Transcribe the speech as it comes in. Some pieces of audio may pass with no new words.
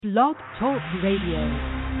Blog Talk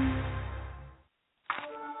Radio.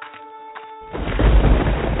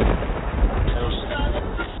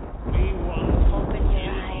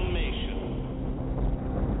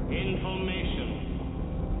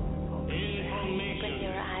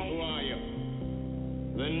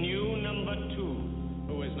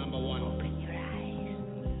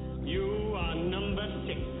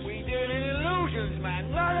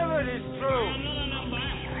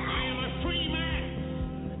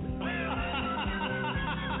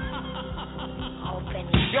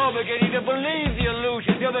 You're beginning to believe the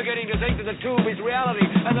illusions. You're beginning to think that the tube is reality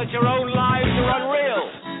and that your own lives are unreal.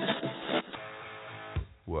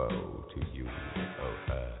 Woe to you, O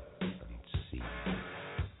earth and sea,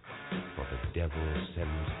 for the devil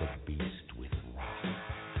sends the beast with wrath,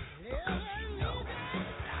 because he knows the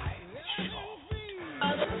time is short.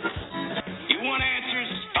 You want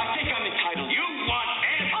answers? I think I'm entitled. You want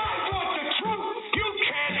answers? I want the truth. You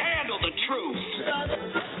can't handle the truth.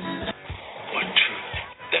 What truth?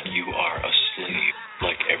 That you are a slave.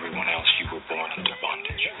 Like everyone else, you were born into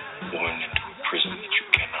bondage. Born into a prison that you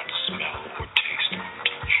cannot smell or taste or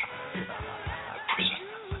touch. A prison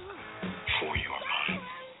for your mind.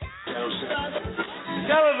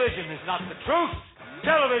 Television is not the truth.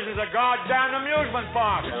 Television is a goddamn amusement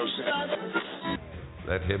park.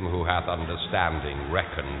 Let him who hath understanding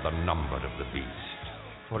reckon the number of the beast,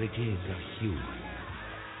 for it is a human.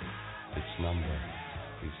 Its number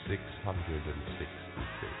is 666.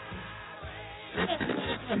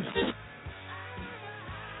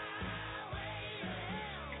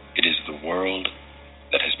 It is the world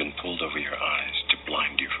that has been pulled over your eyes to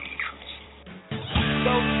blind you from the truth.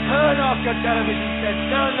 So turn off your television sets.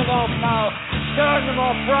 Turn them off now. Turn them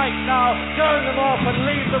off right now. Turn them off and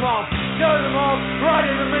leave them off. Turn them off right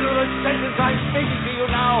in the middle of the sentence I'm speaking to you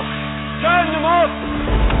now. Turn them off.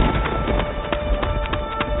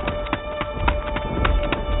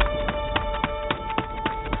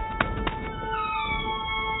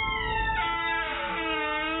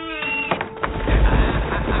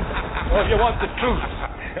 If you want the truth,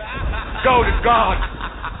 go to God.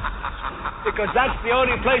 Because that's the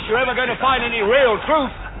only place you're ever going to find any real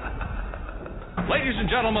truth. Ladies and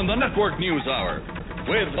gentlemen, the Network News Hour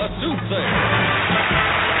with the Soothsayer.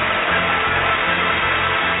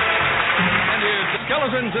 And here's the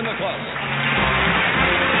Skeletons in the Closet.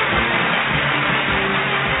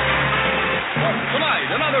 Tonight,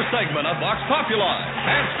 another segment of Vox Populi,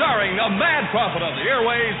 and starring the mad prophet of the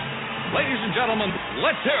airways. Ladies and gentlemen,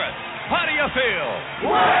 let's hear it. How do you feel?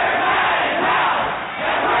 We're mad now,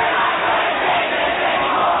 and we're not going to take this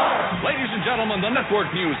anymore. Ladies and gentlemen, the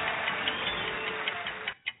Network News.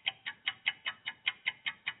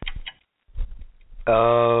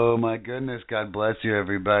 Oh, my goodness. God bless you,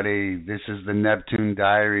 everybody. This is the Neptune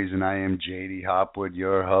Diaries, and I am J.D. Hopwood,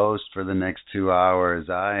 your host for the next 2 hours.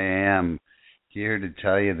 I am here to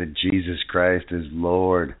tell you that Jesus Christ is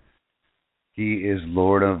Lord. He is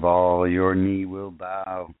Lord of all. Your knee will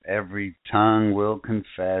bow. Every tongue will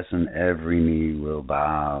confess, and every knee will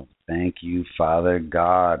bow. Thank you, Father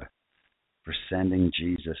God, for sending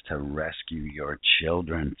Jesus to rescue your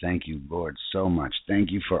children. Thank you, Lord, so much.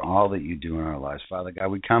 Thank you for all that you do in our lives. Father God,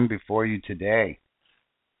 we come before you today.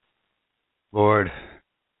 Lord,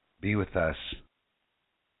 be with us.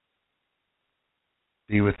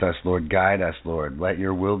 Be with us, Lord. Guide us, Lord. Let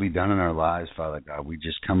your will be done in our lives, Father God. We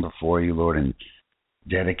just come before you, Lord, and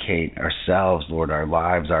dedicate ourselves, Lord, our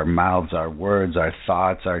lives, our mouths, our words, our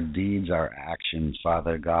thoughts, our deeds, our actions,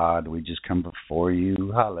 Father God. We just come before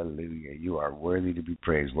you. Hallelujah. You are worthy to be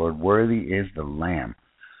praised, Lord. Worthy is the Lamb.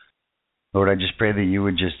 Lord, I just pray that you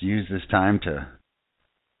would just use this time to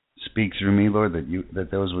speak through me, Lord,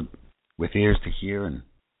 that those with ears to hear and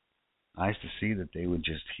eyes to see, that they would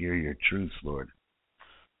just hear your truth, Lord.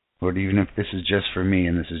 Lord, even if this is just for me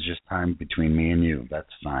and this is just time between me and you,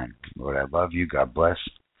 that's fine. Lord, I love you. God bless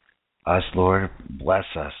us, Lord. Bless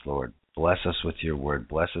us, Lord. Bless us with your word.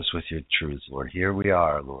 Bless us with your truth, Lord. Here we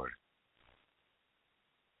are, Lord.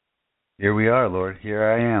 Here we are, Lord. Here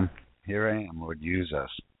I am. Here I am, Lord. Use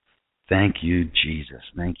us. Thank you, Jesus.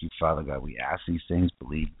 Thank you, Father God. We ask these things,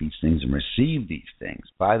 believe these things, and receive these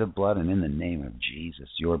things by the blood and in the name of Jesus,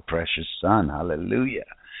 your precious Son. Hallelujah.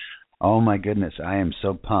 Oh, my goodness, I am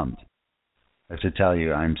so pumped. I have to tell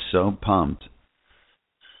you, I'm so pumped.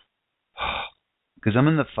 Because I'm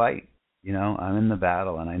in the fight, I'm in the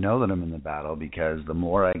battle, and I know that I'm in the battle because the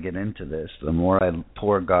more I get into this, the more I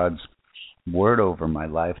pour God's word over my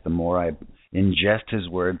life, the more I ingest his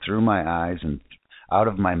word through my eyes and out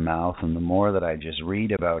of my mouth, and the more that I just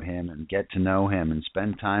read about him and get to know him and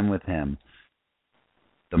spend time with him,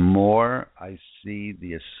 the more I see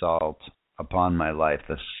the assault upon my life,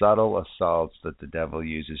 the subtle assaults that the devil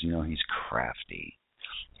uses. He's crafty.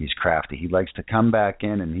 He's crafty. He likes to come back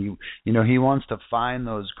in, and he wants to find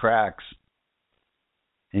those cracks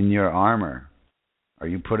in your armor. Are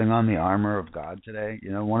you putting on the armor of God today?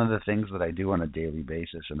 One of the things that I do on a daily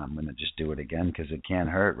basis, and I'm going to just do it again because it can't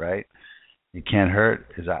hurt, right? It can't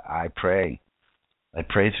hurt, is I pray. I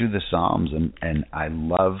pray through the Psalms, and I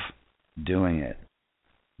love doing it.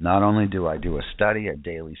 Not only do I do a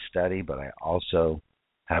daily study, but I also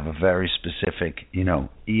have a very specific,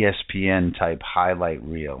 ESPN-type highlight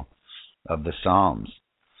reel of the Psalms.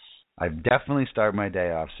 I definitely start my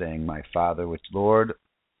day off saying, my Father,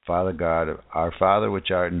 Father God, our Father which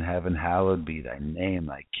art in heaven, hallowed be thy name.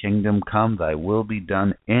 Thy kingdom come, thy will be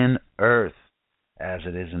done in earth as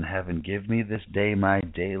it is in heaven. Give me this day my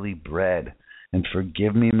daily bread, and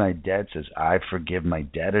forgive me my debts as I forgive my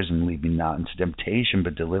debtors, and lead me not into temptation,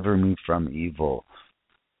 but deliver me from evil.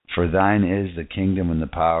 For thine is the kingdom and the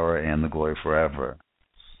power and the glory forever.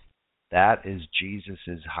 That is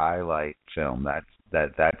Jesus's highlight film. That's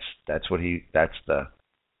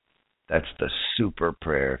the super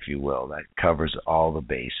prayer, if you will. That covers all the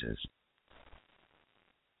bases.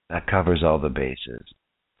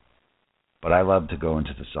 But I love to go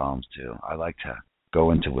into the Psalms too. I like to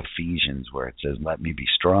go into Ephesians, where it says, let me be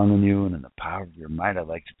strong in you and in the power of your might. I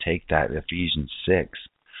like to take that, Ephesians 6.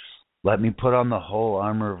 Let me put on the whole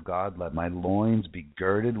armor of God. Let my loins be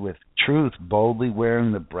girded with truth, boldly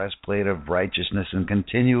wearing the breastplate of righteousness, and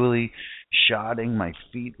continually shodding my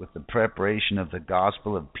feet with the preparation of the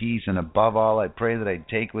gospel of peace. And above all, I pray that I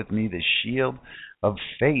take with me the shield of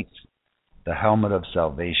faith, the helmet of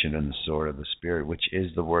salvation, and the sword of the Spirit, which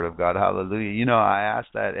is the word of God. Hallelujah. I ask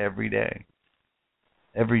that every day.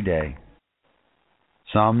 Every day.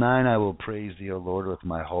 Psalm 9, I will praise thee, O Lord, with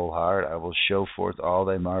my whole heart. I will show forth all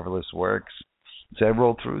thy marvelous works. So I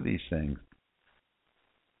roll through these things.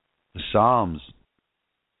 The Psalms,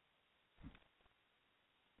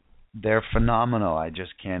 they're phenomenal. I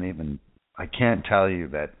can't tell you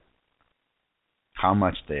that how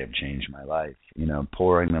much they have changed my life,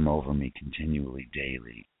 pouring them over me continually,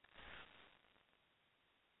 daily.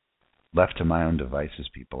 Left to my own devices,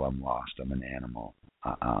 people, I'm lost. I'm an animal.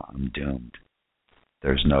 I'm doomed.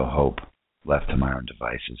 There's no hope left to my own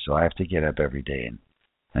devices. So I have to get up every day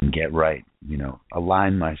and get right,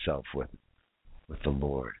 align myself with the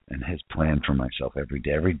Lord and his plan for myself every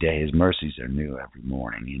day. Every day, his mercies are new every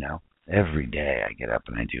morning, Every day I get up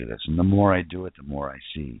and I do this. And the more I do it, the more I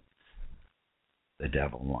see the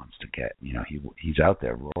devil wants to get. He's out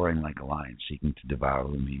there roaring like a lion, seeking to devour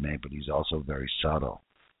whom he may, but he's also very subtle.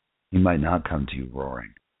 He might not come to you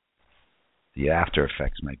roaring. The after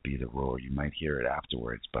effects might be the roar. You might hear it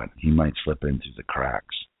afterwards, but he might slip in through the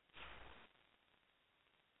cracks.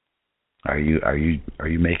 Are you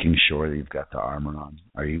making sure that you've got the armor on?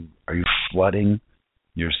 Are you flooding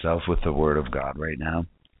yourself with the word of God right now?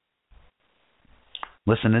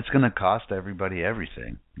 Listen, it's going to cost everybody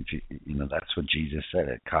everything. If that's what Jesus said.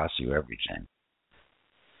 It costs you everything.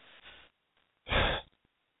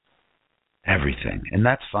 Everything. And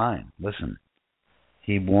that's fine. Listen,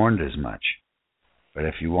 he warned as much. But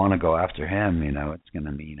if you want to go after him, it's going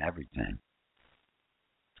to mean everything.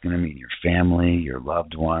 It's going to mean your family, your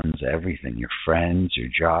loved ones, everything, your friends, your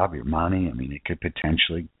job, your money. It could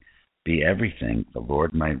potentially be everything. The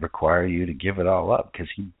Lord might require you to give it all up, because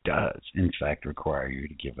he does, in fact, require you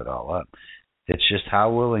to give it all up. It's just how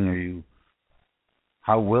willing are you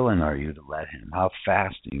to let him? How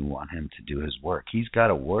fast do you want him to do his work? He's got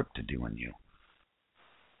a work to do in you.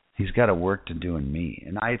 He's got a work to do in me.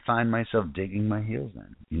 And I find myself digging my heels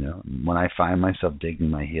in. When I find myself digging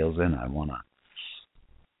my heels in,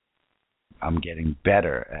 I'm getting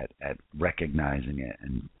better at recognizing it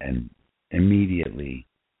and immediately,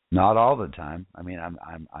 not all the time.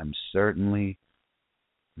 I'm certainly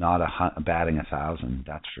not batting 1,000,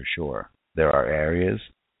 that's for sure. There are areas,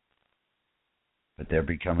 but they're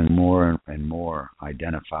becoming more and more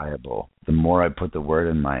identifiable. The more I put the word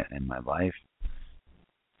in my life,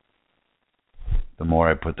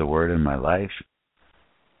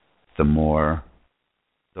 the more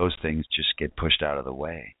those things just get pushed out of the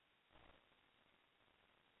way.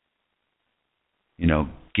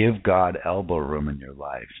 Give God elbow room in your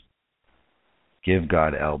life. Give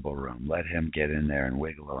God elbow room. Let him get in there and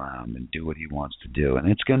wiggle around and do what he wants to do. And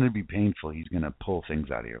it's going to be painful. He's going to pull things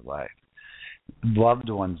out of your life. Loved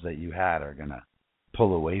ones that you had are going to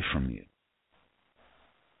pull away from you.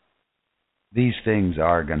 These things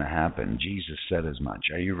are going to happen. Jesus said as much.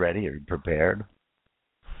 Are you ready? Are you prepared?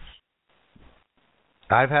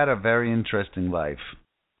 I've had a very interesting life.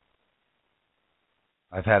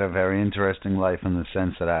 I've had a very interesting life in the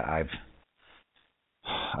sense that I've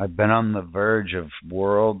I've been on the verge of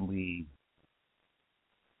worldly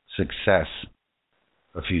success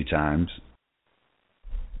a few times,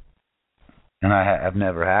 and I've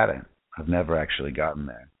never had it. I've never actually gotten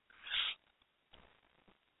there.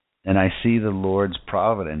 And I see the Lord's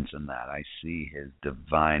providence in that. I see His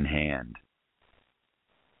divine hand.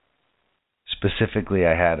 Specifically,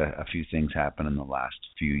 I had a few things happen in the last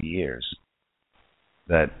few years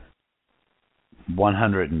that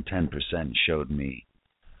 110% showed me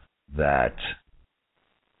that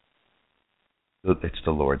it's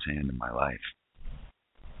the Lord's hand in my life.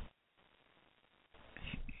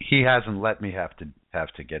 He hasn't let me have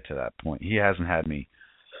to get to that point. He hasn't had me.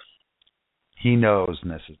 He knows.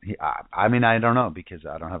 I mean, I don't know because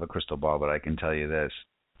I don't have a crystal ball, but I can tell you this.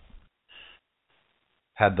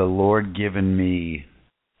 Had the Lord given me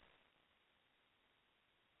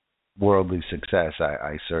worldly success,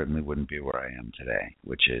 I certainly wouldn't be where I am today,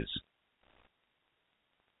 which is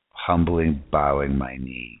humbly bowing my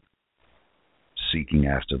knee, seeking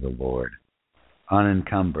after the Lord,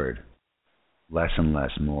 unencumbered, less and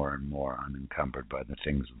less, more and more unencumbered by the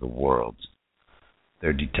things of the world.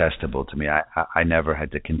 They're detestable to me. I never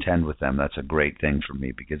had to contend with them. That's a great thing for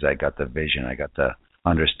me because I got the vision. I got the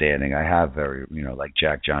understanding. I have like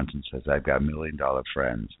Jack Johnson says, I've got $1 million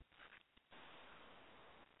friends.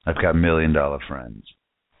 I've got $1 million friends.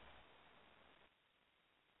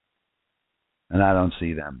 And I don't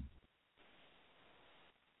see them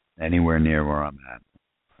anywhere near where I'm at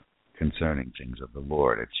concerning things of the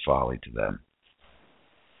Lord. It's folly to them.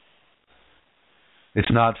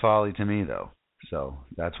 It's not folly to me, though. So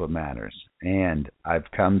that's what matters. And I've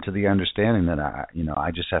come to the understanding that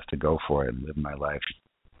I just have to go for it and live my life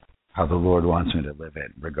how the Lord wants me to live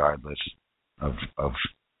it, regardless of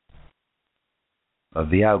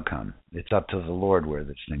the outcome. It's up to the Lord where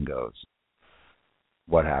this thing goes.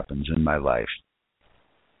 What happens in my life?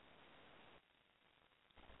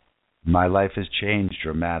 My life has changed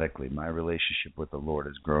dramatically. My relationship with the Lord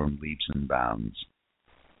has grown leaps and bounds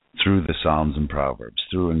through the Psalms and Proverbs,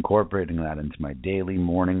 through incorporating that into my daily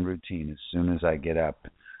morning routine as soon as I get up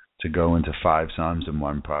to go into 5 Psalms and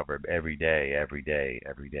 1 Proverb every day,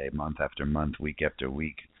 month after month, week after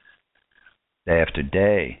week, day after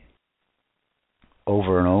day,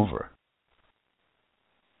 over and over.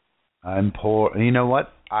 I'm poor. You know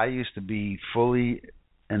what? I used to be fully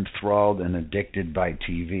enthralled and addicted by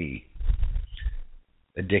TV,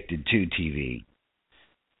 addicted to TV.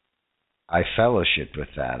 I fellowship with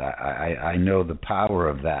that. I know the power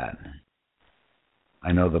of that.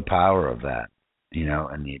 I know the power of that,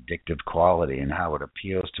 and the addictive quality and how it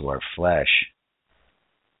appeals to our flesh.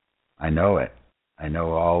 I know it. I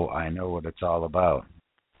know what it's all about.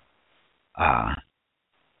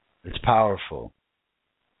 It's powerful.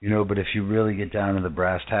 But if you really get down to the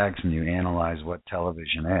brass tacks and you analyze what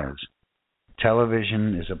television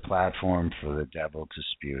is a platform for the devil to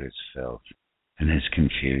spew his filth and his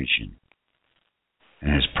confusion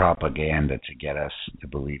and his propaganda to get us to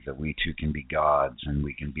believe that we too can be gods and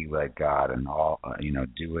we can be like God and all,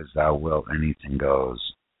 do as thou wilt, anything goes.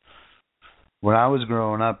 When I was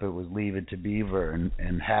growing up, it was Leave It to Beaver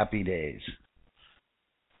and Happy Days.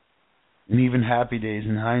 And even Happy Days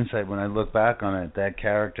in hindsight, when I look back on it, that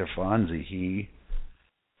character Fonzie, he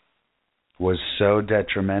was so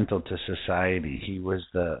detrimental to society. He was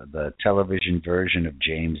the television version of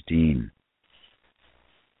James Dean.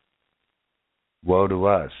 Woe to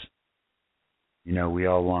us. We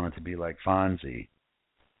all wanted to be like Fonzie.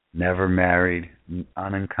 Never married,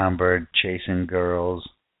 unencumbered, chasing girls.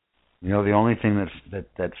 The only thing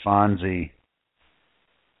that Fonzie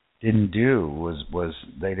didn't do was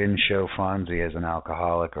they didn't show Fonzie as an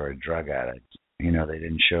alcoholic or a drug addict. They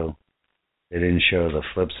didn't show the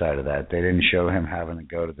flip side of that. They didn't show him having to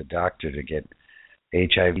go to the doctor to get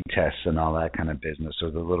HIV tests and all that kind of business, or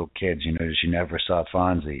the little kids. You never saw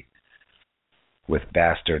Fonzie with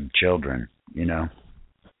bastard children.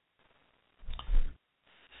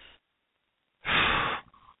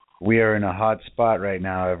 We are in a hot spot right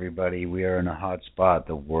now, everybody. We are in a hot spot.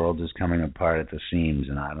 The world is coming apart at the seams,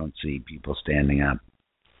 and I don't see people standing up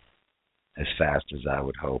as fast as I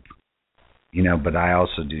would hope. But I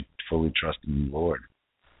also do fully trust in the Lord.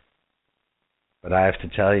 But I have to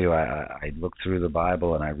tell you, I look through the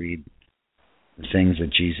Bible and I read the things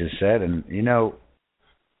that Jesus said, and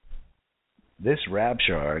this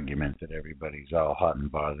rapture argument that everybody's all hot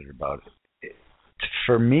and bothered about,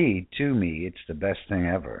 to me, it's the best thing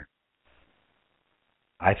ever.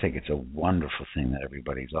 I think it's a wonderful thing that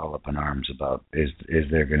everybody's all up in arms about. Is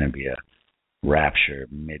there going to be a rapture,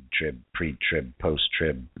 mid-trib, pre-trib,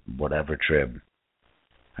 post-trib, whatever trib?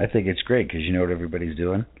 I think it's great because you know what everybody's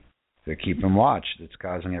doing? They're keeping watch. That's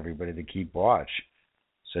causing everybody to keep watch.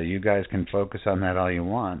 So you guys can focus on that all you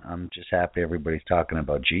want. I'm just happy everybody's talking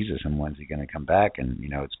about Jesus and when's he going to come back. And,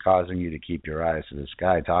 it's causing you to keep your eyes to the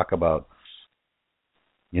sky. Talk about,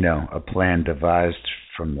 a plan devised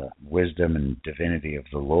from the wisdom and divinity of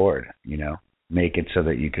the Lord, Make it so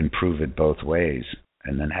that you can prove it both ways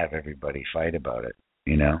and then have everybody fight about it,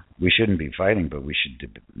 We shouldn't be fighting, but we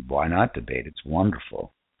should. Why not debate? It's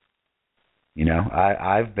wonderful.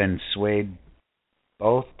 I've been swayed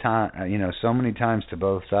both time, so many times to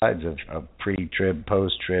both sides of pre-trib,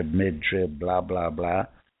 post-trib, mid-trib, blah, blah, blah.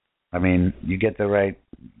 I mean, you get the right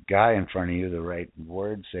guy in front of you, the right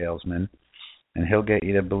word salesman, and he'll get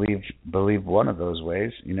you to believe one of those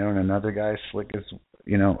ways, and another guy slick as,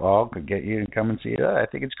 all could get you to come and see it. I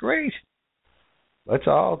think it's great. Let's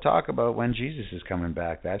all talk about when Jesus is coming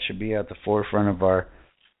back. That should be at the forefront of our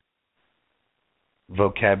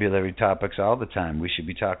vocabulary topics all the time. We should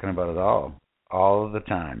be talking about it all of the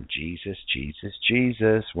time. Jesus, Jesus,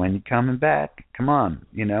 Jesus, when you coming back? Come on,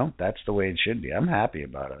 that's the way it should be. I'm happy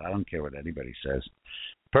about it. I don't care what anybody says.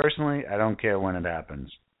 Personally, I don't care when it happens.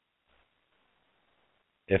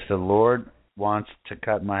 If the Lord wants to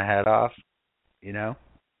cut my head off,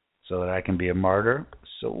 so that I can be a martyr,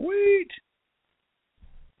 sweet.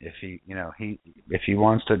 If he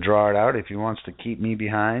wants to draw it out, if he wants to keep me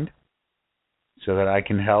behind so that I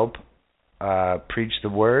can help preach the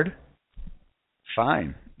word,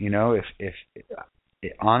 fine. If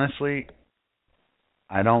honestly,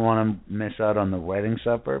 I don't want to miss out on the wedding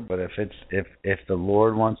supper, but if the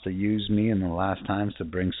Lord wants to use me in the last times to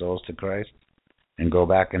bring souls to Christ and go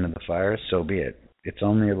back into the fire, so be it. It's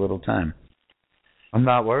only a little time. I'm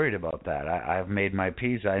not worried about that. I've made my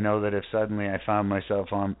peace. I know that if suddenly I found myself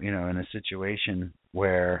on, in a situation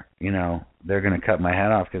where, they're going to cut my head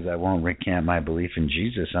off because I won't recant my belief in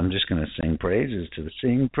Jesus, I'm just going to sing praise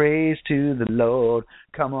to the Lord.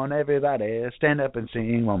 Come on, everybody, stand up and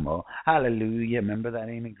sing one more. Hallelujah. Remember that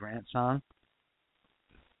Amy Grant song?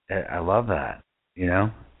 I love that.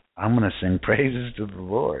 I'm going to sing praises to the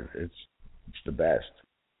Lord. It's the best.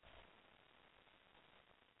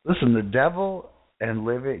 Listen, the devil and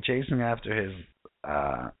chasing after his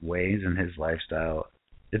ways and his lifestyle,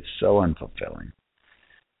 it's so unfulfilling.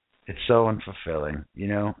 It's so unfulfilling.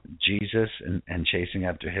 Jesus and chasing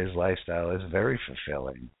after his lifestyle is very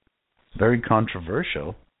fulfilling. Very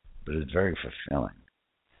controversial, but it's very fulfilling.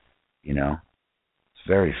 It's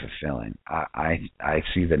very fulfilling. I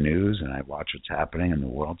see the news and I watch what's happening in the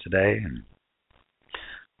world today, and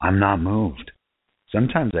I'm not moved.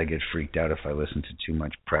 Sometimes I get freaked out if I listen to too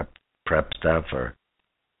much prep stuff, or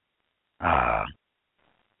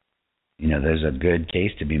there's a good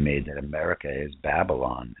case to be made that America is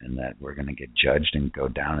Babylon and that we're going to get judged and go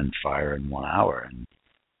down in fire in 1 hour. And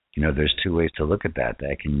there's two ways to look at that.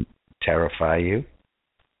 That can terrify you,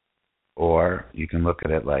 or you can look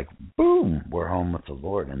at it like, boom, we're home with the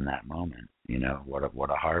Lord in that moment. What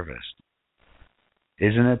a harvest.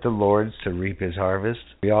 Isn't it the Lord's to reap his harvest?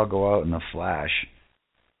 We all go out in a flash.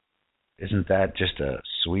 Isn't that just a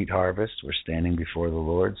sweet harvest? We're standing before the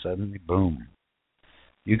Lord, suddenly, boom.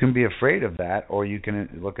 You can be afraid of that, or you can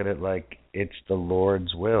look at it like it's the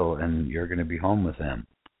Lord's will and you're going to be home with him.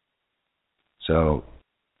 So,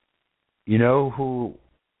 who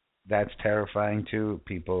that's terrifying to?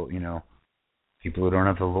 People, people who don't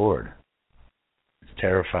have the Lord. It's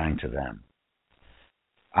terrifying to them.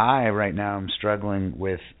 I, right now, am struggling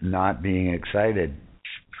with not being excited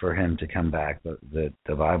for him to come back. The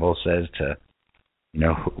Bible says to,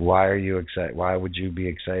 why are you excited? Why would you be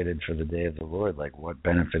excited for the day of the Lord? Like, what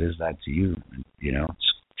benefit is that to you?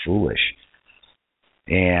 It's foolish.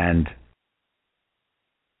 And,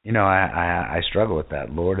 I struggle with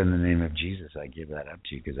that. Lord, in the name of Jesus, I give that up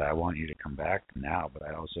to you because I want you to come back now, but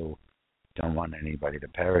I also don't want anybody to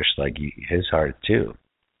perish, like his heart too.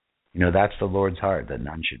 That's the Lord's heart, that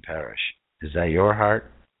none should perish. Is that your heart?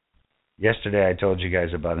 Yesterday I told you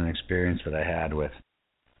guys about an experience that I had with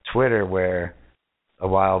Twitter where a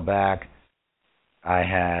while back I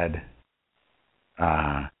had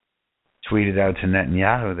tweeted out to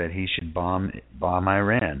Netanyahu that he should bomb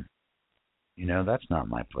Iran. That's not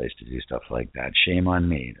my place to do stuff like that. Shame on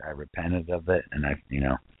me. I repented of it, and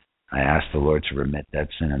I asked the Lord to remit that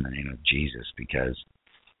sin in the name of Jesus, because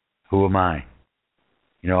who am I?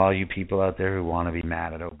 All you people out there who want to be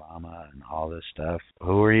mad at Obama and all this stuff,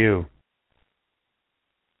 who are you?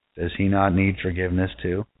 Does he not need forgiveness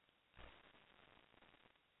too?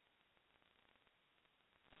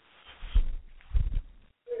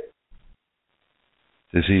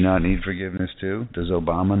 Does he not need forgiveness too? Does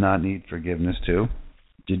Obama not need forgiveness too?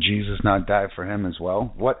 Did Jesus not die for him as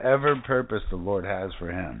well? Whatever purpose the Lord has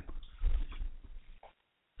for him,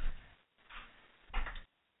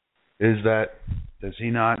 does he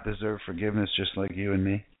not deserve forgiveness just like you and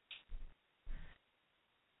me?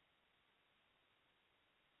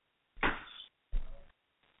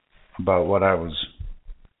 About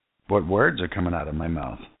what words are coming out of my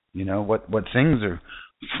mouth? What things are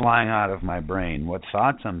flying out of my brain? What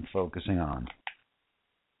thoughts I'm focusing on?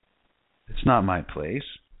 It's not my place.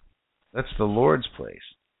 That's the Lord's place.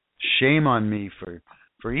 Shame on me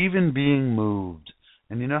for even being moved.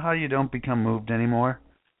 And you know how you don't become moved anymore?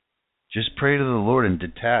 Just pray to the Lord and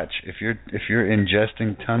detach. If you're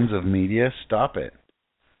ingesting tons of media, stop it.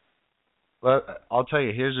 Well, I'll tell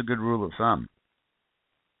you, here's a good rule of thumb.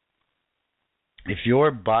 If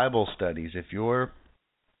your Bible studies, if you're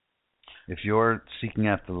seeking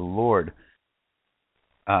after the Lord,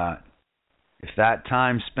 if that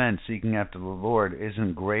time spent seeking after the Lord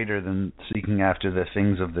isn't greater than seeking after the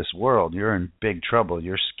things of this world, you're in big trouble.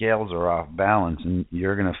 Your scales are off balance, and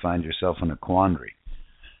you're going to find yourself in a quandary.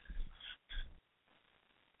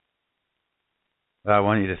 I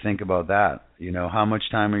want you to think about that. How much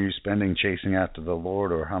time are you spending chasing after the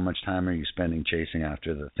Lord, or how much time are you spending chasing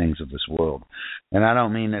after the things of this world? And I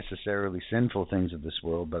don't mean necessarily sinful things of this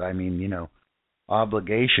world, but I mean,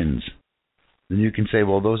 obligations. And you can say,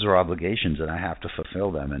 well, those are obligations and I have to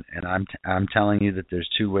fulfill them. And I'm telling you that there's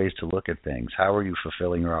two ways to look at things. How are you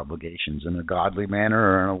fulfilling your obligations? In a godly manner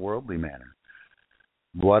or in a worldly manner?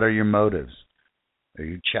 What are your motives? Are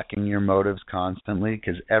you checking your motives constantly?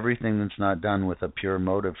 Because everything that's not done with a pure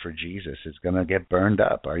motive for Jesus is going to get burned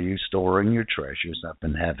up. Are you storing your treasures up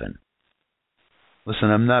in heaven? Listen,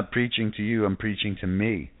 I'm not preaching to you. I'm preaching to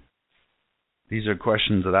me. These are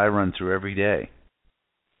questions that I run through every day.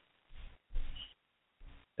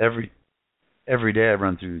 Every day I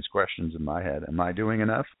run through these questions in my head. Am I doing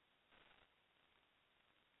enough?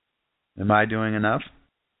 Am I doing enough?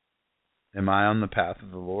 Am I on the path of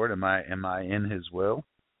the Lord? Am I in His will?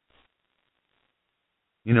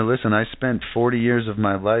 Listen, I spent 40 years of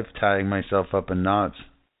my life tying myself up in knots,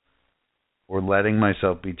 or letting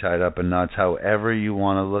myself be tied up in knots. However you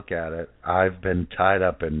want to look at it, I've been tied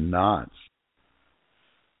up in knots.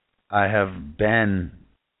 I have been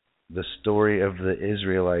the story of the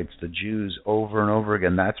Israelites, the Jews, over and over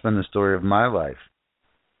again. That's been the story of my life.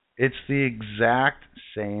 It's the exact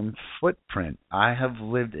same footprint. I have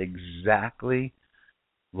lived exactly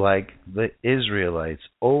like the Israelites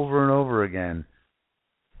over and over again.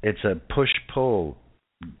 It's a push-pull,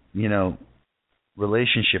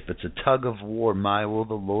 relationship. It's a tug of war, my will,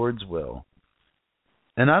 the Lord's will.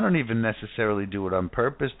 And I don't even necessarily do it on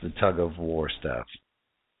purpose, the tug of war stuff.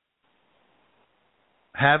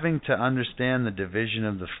 Having to understand the division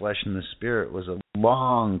of the flesh and the spirit was a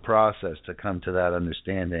long process to come to that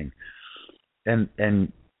understanding. And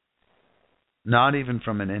not even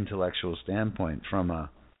from an intellectual standpoint,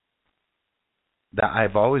 that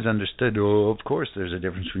I've always understood, of course there's a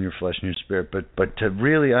difference between your flesh and your spirit, but to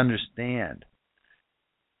really understand,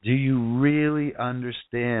 do you really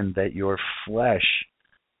understand that your flesh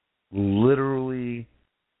literally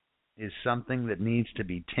is something that needs to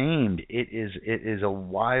be tamed? It is a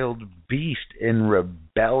wild beast in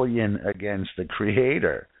rebellion against the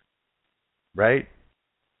Creator, right?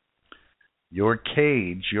 Your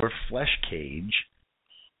cage, your flesh cage,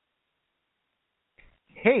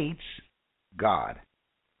 hates God.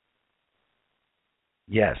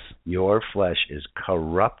 Yes, your flesh is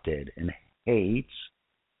corrupted and hates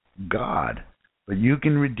God. But you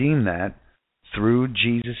can redeem that through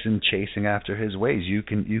Jesus and chasing after His ways. You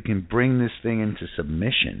can bring this thing into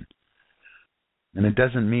submission. And it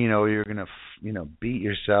doesn't mean, you're going to, beat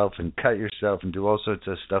yourself and cut yourself and do all sorts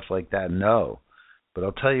of stuff like that. No. But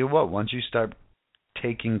I'll tell you what, once you start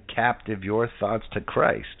taking captive your thoughts to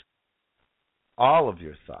Christ, all of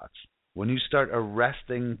your thoughts, when you start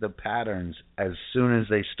arresting the patterns as soon as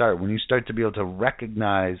they start, when you start to be able to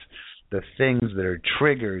recognize the things that are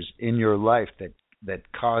triggers in your life that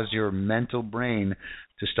cause your mental brain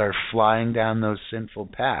to start flying down those sinful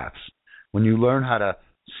paths, when you learn how to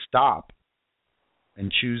stop and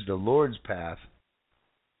choose the Lord's path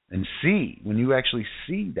and see, when you actually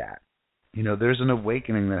see that, there's an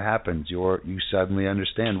awakening that happens. You suddenly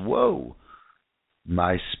understand, whoa,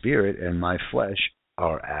 my spirit and my flesh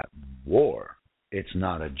are at war. It's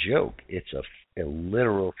not a joke. It's a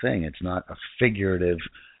literal thing. It's not a figurative,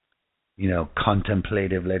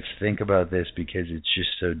 contemplative, let's think about this because it's just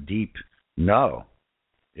so deep. No,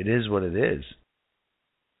 it is what it is.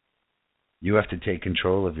 You have to take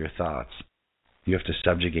control of your thoughts. You have to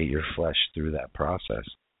subjugate your flesh through that process.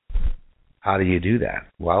 How do you do that?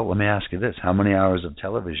 Well, let me ask you this. How many hours of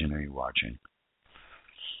television are you watching?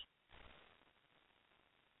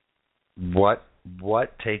 What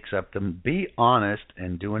what takes up be honest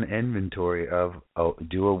and do an inventory of,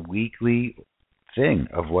 do a weekly thing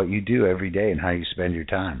of what you do every day and how you spend your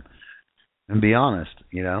time. And be honest,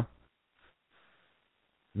 You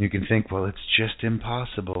can think, well, it's just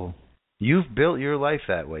impossible. You've built your life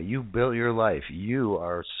that way. You've built your life. You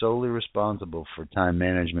are solely responsible for time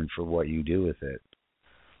management for what you do with it.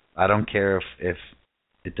 I don't care if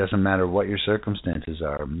it doesn't matter what your circumstances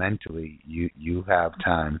are. Mentally, you have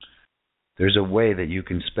time. There's a way that you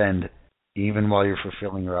can spend, even while you're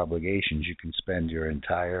fulfilling your obligations, you can spend your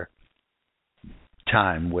entire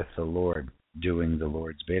time with the Lord, doing the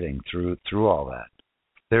Lord's bidding through all that.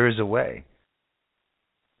 There is a way.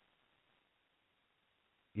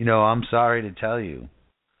 I'm sorry to tell you,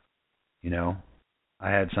 I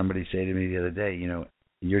had somebody say to me the other day,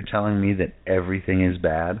 you're telling me that everything is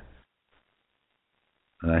bad?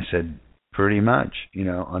 And I said, pretty much,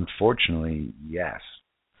 unfortunately, yes.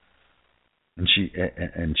 And she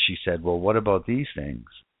said, well, what about these things?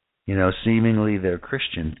 Seemingly they're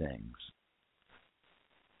Christian things.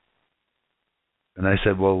 And I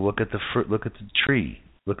said, well, look at the fruit, look at the tree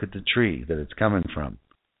that it's coming from.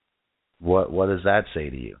 What does that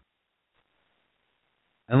say to you?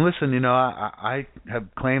 And listen, I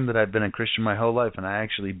have claimed that I've been a Christian my whole life, and I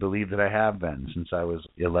actually believe that I have been since I was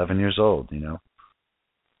 11 years old,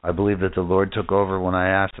 I believe that the Lord took over when I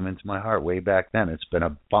asked Him into my heart way back then. It's been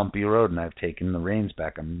a bumpy road, and I've taken the reins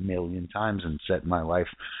back a million times and set my life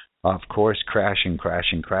off course, crashing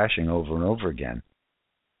over and over again.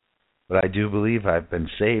 But I do believe I've been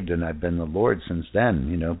saved, and I've been the Lord since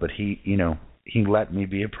then, But He let me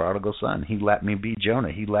be a prodigal son. He let me be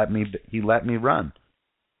Jonah. He let me run.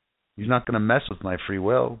 He's not going to mess with my free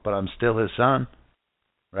will, but I'm still His son,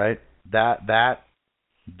 right? That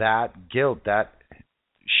guilt, that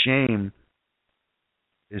shame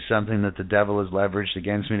is something that the devil has leveraged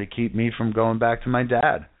against me to keep me from going back to my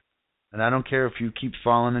dad. And I don't care if you keep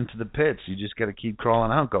falling into the pits. You just got to keep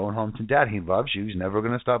crawling out, going home to Dad. He loves you. He's never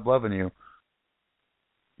going to stop loving you.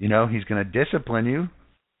 He's going to discipline you.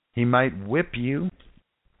 He might whip you,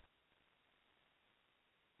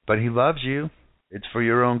 but He loves you. It's for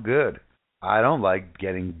your own good. I don't like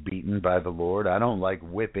getting beaten by the Lord. I don't like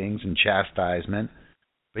whippings and chastisement.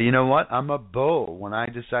 But you know what? I'm a bull. When I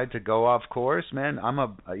decide to go off course, man, I'm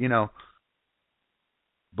a,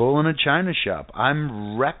 bull in a china shop.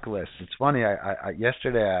 I'm reckless. It's funny.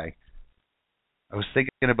 Yesterday I was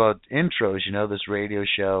thinking about intros, this radio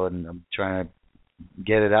show, and I'm trying to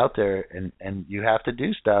get it out there, and you have to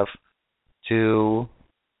do stuff to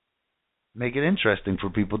make it interesting for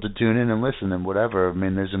people to tune in and listen and whatever. I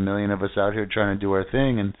mean, there's a million of us out here trying to do our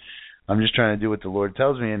thing, and I'm just trying to do what the Lord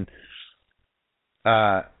tells me. And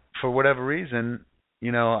for whatever reason,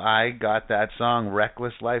 I got that song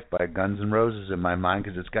 "Reckless Life" by Guns N' Roses in my mind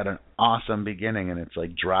because it's got an awesome beginning, and it's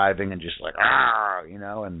like driving and just like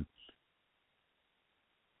and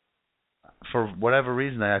for whatever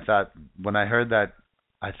reason, I thought, when I heard that,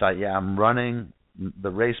 yeah, I'm running the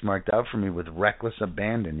race marked out for me with reckless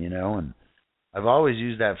abandon, and I've always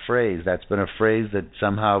used that phrase. That's been a phrase that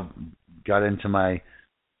somehow got into my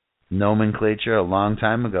nomenclature a long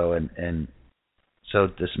time ago, and so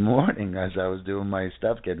this morning, as I was doing my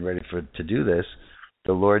stuff, getting ready to do this,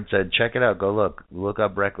 the Lord said, check it out, go look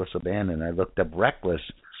up reckless abandon. I looked up reckless,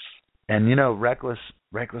 and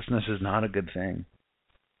recklessness is not a good thing.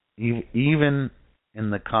 Even in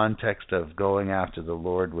the context of going after the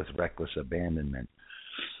Lord with reckless abandonment,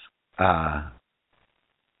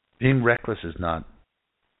 being reckless is not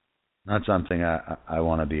something I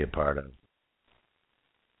want to be a part of.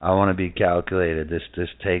 I want to be calculated. This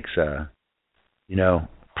takes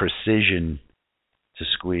precision to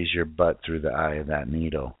squeeze your butt through the eye of that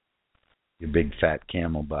needle, your big fat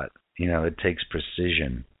camel butt. It takes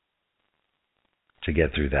precision to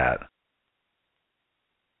get through that.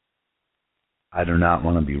 I do not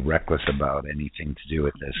want to be reckless about anything to do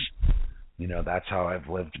with this. That's how I've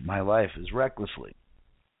lived my life, is recklessly.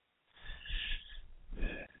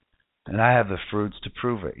 And I have the fruits to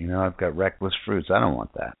prove it. I've got reckless fruits. I don't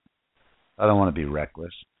want that. I don't want to be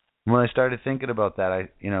reckless. And when I started thinking about that,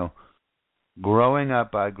 growing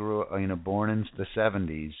up, I grew, born in the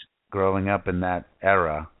 70s, growing up in that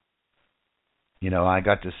era, I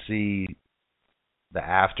got to see the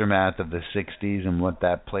aftermath of the 60s and what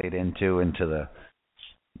that played into the,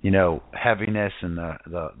 heaviness and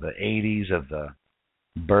the 80s of the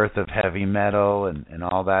birth of heavy metal and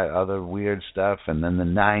all that other weird stuff, and then the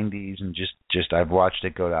 90s, and just I've watched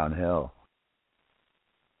it go downhill.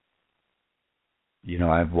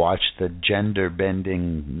 I've watched the gender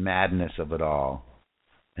bending madness of it all,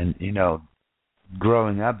 and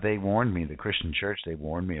growing up, they warned me, the Christian church, they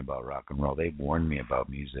warned me about rock and roll. They warned me about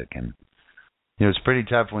music. And it's pretty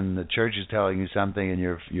tough when the church is telling you something and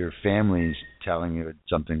your family's telling you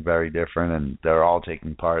something very different, and they're all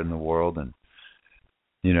taking part in the world. And,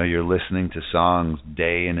 you're listening to songs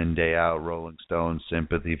day in and day out, Rolling Stones,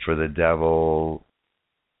 Sympathy for the Devil,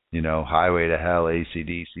 Highway to Hell,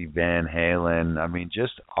 AC/DC, Van Halen. I mean,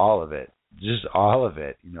 just all of it. Just all of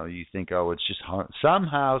it. You think, it's just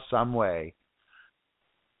somehow, some way,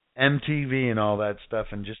 MTV and all that stuff,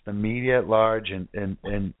 and just the media at large, and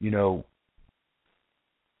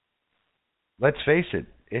let's face it,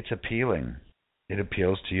 it's appealing. It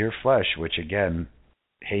appeals to your flesh, which again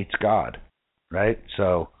hates God, right?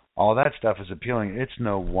 So all that stuff is appealing. It's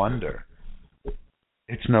no wonder.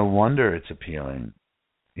 It's no wonder it's appealing.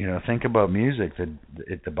 Think about music.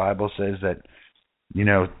 The Bible says that,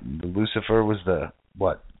 Lucifer was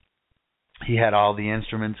he had all the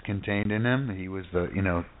instruments contained in him. He was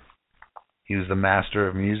he was the master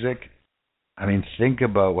of music. I mean, think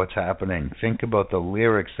about what's happening. Think about the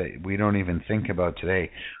lyrics that we don't even think about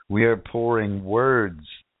today. We are pouring words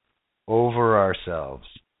over ourselves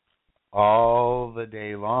all the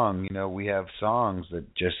day long. We have songs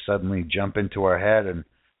that just suddenly jump into our head, and,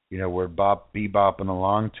 we're bebopping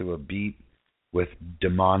along to a beat with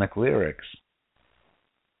demonic lyrics.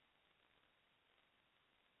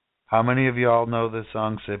 How many of y'all know the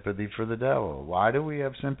song Sympathy for the Devil? Why do we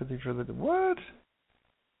have sympathy for the devil? What?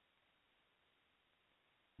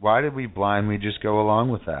 Why did we blindly just go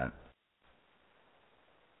along with that?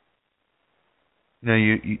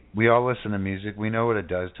 We all listen to music. We know what it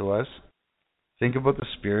does to us. Think about the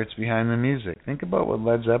spirits behind the music. Think about what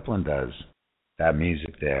Led Zeppelin does. That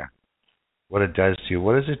music there. What it does to you.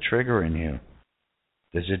 What does it trigger in you?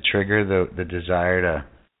 Does it trigger the desire to,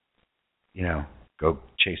 go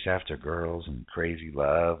chase after girls and crazy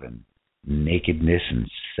love and nakedness and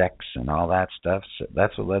sex and all that stuff? So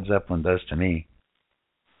that's what Led Zeppelin does to me.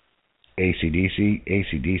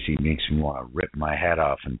 AC/DC makes me want to rip my head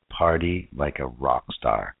off and party like a rock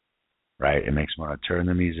star, right? It makes me want to turn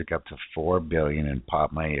the music up to 4 billion and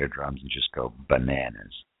pop my eardrums and just go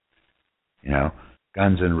bananas.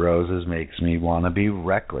 Guns N' Roses makes me want to be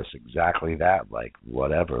reckless, exactly that, like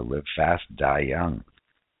whatever, live fast, die young.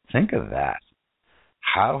 Think of that.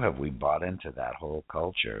 How have we bought into that whole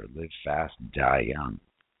culture, live fast, die young?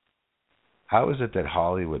 How is it that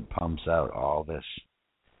Hollywood pumps out all this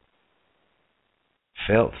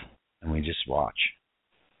filth and we just watch?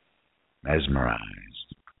 Mesmerized.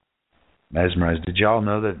 Did y'all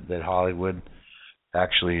know that Hollywood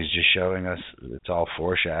actually is just showing us, it's all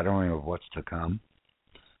foreshadowing of what's to come?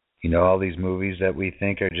 All these movies that we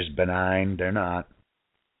think are just benign, they're not.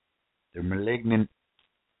 They're malignant.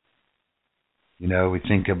 We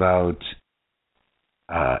think about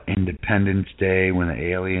Independence Day when the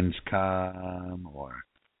aliens come, or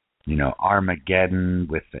Armageddon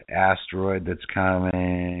with the asteroid that's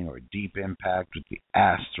coming, or Deep Impact with the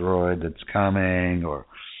asteroid that's coming, or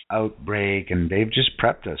Outbreak, and they've just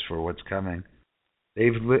prepped us for what's coming.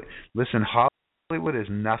 Listen, Hollywood is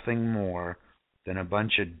nothing more than a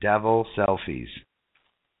bunch of devil selfies.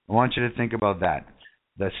 I want you to think about that.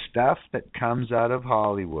 The stuff that comes out of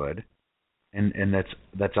Hollywood, and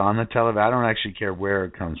that's on the television, I don't actually care where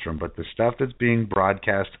it comes from, but the stuff that's being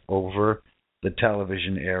broadcast over the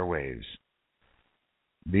television airwaves,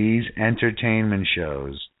 these entertainment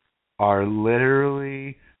shows are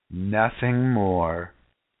literally nothing more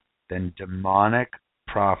than demonic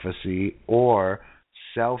prophecy or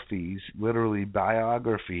selfies, literally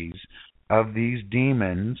biographies of these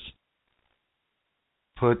demons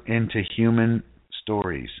put into human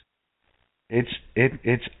stories.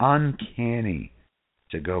 It's uncanny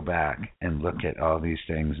to go back and look at all these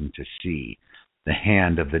things and to see the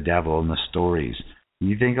hand of the devil in the stories.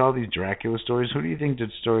 You think all these Dracula stories, who do you think the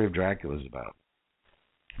story of Dracula is about?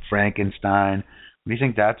 Frankenstein. What do you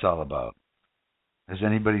think that's all about? Has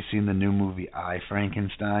anybody seen the new movie I,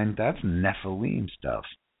 Frankenstein? That's Nephilim stuff.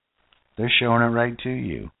 They're showing it right to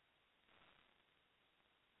you.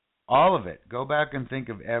 All of it. Go back and think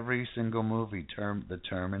of every single movie. The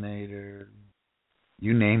Terminator.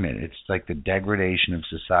 You name it. It's like the degradation of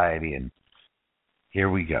society, and here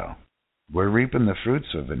we go. We're reaping the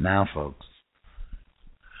fruits of it now, folks.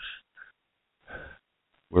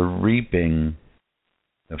 We're reaping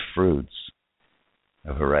the fruits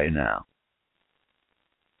of it right now.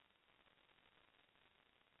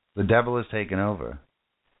 The devil has taken over.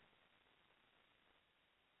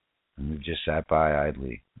 And we've just sat by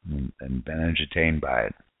idly and been entertained by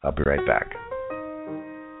it. I'll be right back.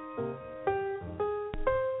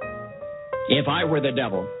 If I were the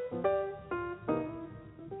devil,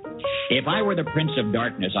 If I were the prince of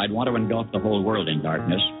darkness, I'd want to engulf the whole world in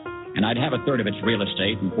darkness, and I'd have a third of its real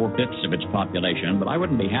estate and 4/5 of its population, but I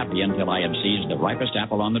wouldn't be happy until I had seized the ripest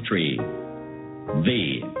apple on the tree.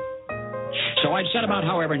 Thee. So I'd set about,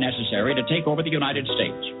 however necessary, to take over the United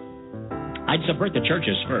States. I'd subvert the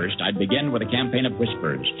churches first. I'd begin with a campaign of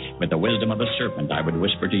whispers. With the wisdom of a serpent, I would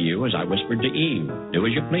whisper to you as I whispered to Eve, do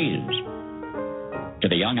as you please. To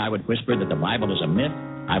the young, I would whisper that the Bible is a myth.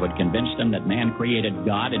 I would convince them that man created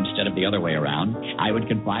God instead of the other way around. I would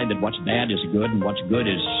confide that what's bad is good and what's good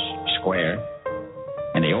is square.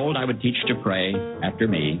 And the old I would teach to pray after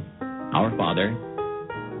me, Our Father,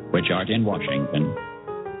 which art in Washington.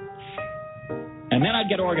 And then I'd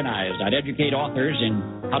get organized. I'd educate authors in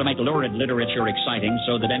how to make lurid literature exciting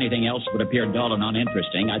so that anything else would appear dull and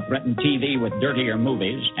uninteresting. I'd threaten TV with dirtier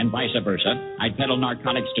movies and vice versa. I'd peddle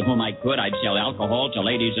narcotics to whom I could. I'd sell alcohol to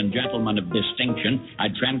ladies and gentlemen of distinction.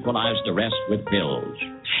 I'd tranquilize the rest with pills.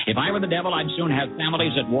 If I were the devil, I'd soon have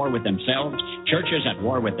families at war with themselves, churches at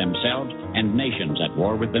war with themselves, and nations at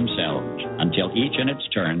war with themselves, until each in its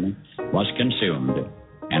turn was consumed.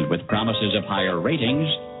 And with promises of higher ratings,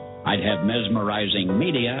 I'd have mesmerizing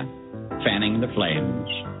media fanning the flames.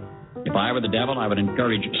 If I were the devil, I would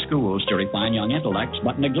encourage schools to refine young intellects,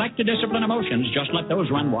 but neglect to discipline emotions. Just let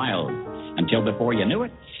those run wild. Until before you knew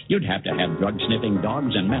it, you'd have to have drug-sniffing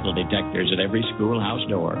dogs and metal detectors at every schoolhouse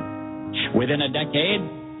door. Within a decade,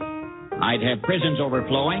 I'd have prisons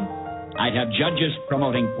overflowing. I'd have judges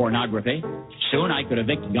promoting pornography. Soon I could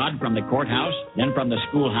evict God from the courthouse, then from the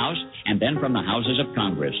schoolhouse, and then from the houses of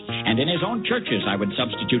Congress. And in his own churches, I would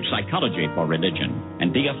substitute psychology for religion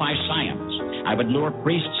and deify science. I would lure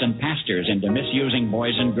priests and pastors into misusing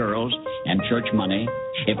boys and girls and church money.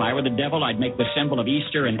 If I were the devil, I'd make the symbol of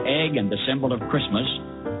Easter an egg and the symbol of Christmas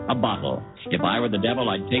a bottle. If I were the devil,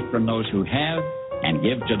 I'd take from those who have and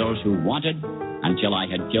give to those who wanted until I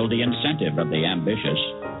had killed the incentive of the ambitious.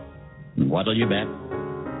 And what'll you bet?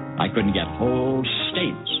 I couldn't get whole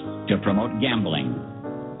states to promote gambling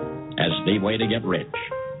as the way to get rich.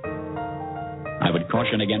 I would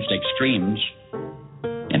caution against extremes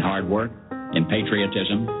in hard work, in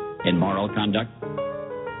patriotism, in moral conduct.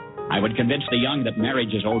 I would convince the young that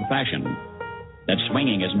marriage is old-fashioned, that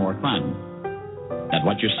swinging is more fun, that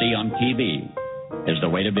what you see on TV is the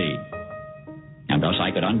way to be. And thus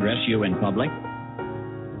I could undress you in public,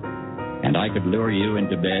 and I could lure you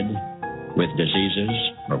into bed with diseases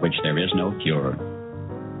for which there is no cure.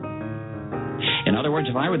 In other words,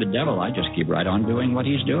 if I were the devil, I'd just keep right on doing what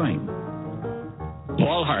he's doing.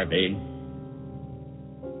 Paul Harvey.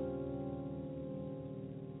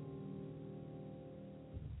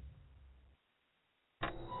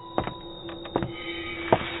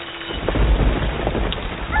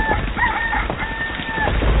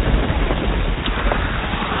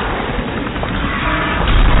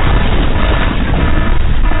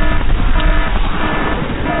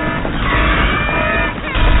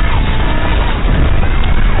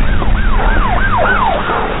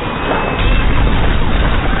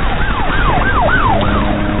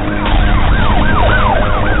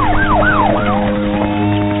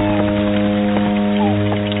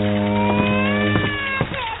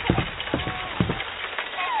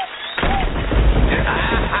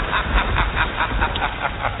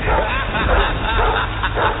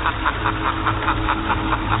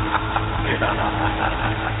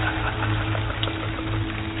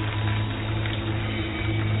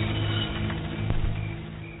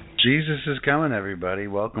 Jesus is coming, everybody.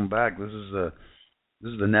 Welcome back. This is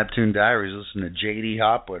the Neptune Diaries. Listen to J.D.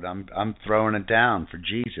 Hopwood. I'm throwing it down for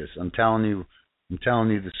Jesus. I'm telling you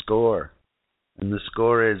the score. And the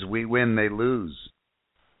score is we win, they lose.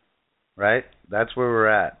 Right? That's where we're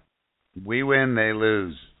at. We win, they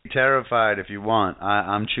lose. Be terrified if you want.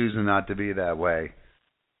 I'm choosing not to be that way.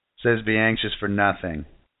 It says be anxious for nothing.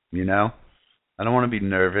 You know? I don't want to be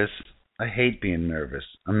nervous. I hate being nervous.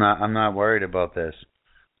 I'm not worried about this.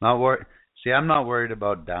 I'm not worried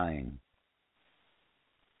about dying.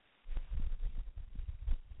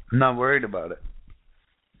 I'm not worried about it.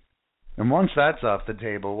 And once that's off the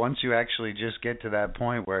table, once you actually just get to that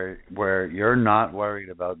point where you're not worried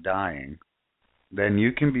about dying, then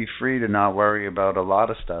you can be free to not worry about a lot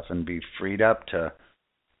of stuff and be freed up to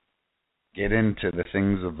get into the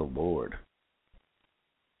things of the Lord.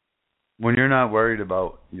 When you're not worried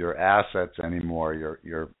about your assets anymore,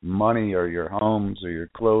 your money or your homes or your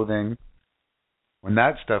clothing, when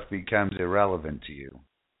that stuff becomes irrelevant to you,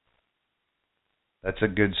 that's a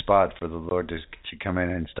good spot for the Lord to come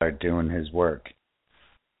in and start doing his work.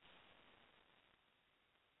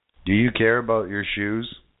 Do you care about your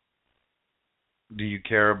shoes? Do you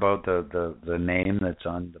care about the name that's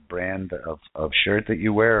on the brand of shirt that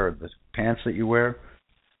you wear or the pants that you wear?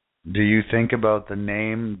 Do you think about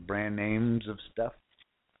the brand names of stuff?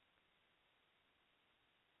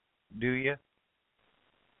 Do you? It's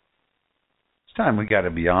time we got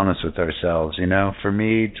to be honest with ourselves, you know. For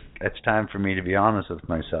me, it's time for me to be honest with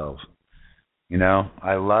myself. You know,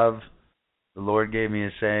 I love, the Lord gave me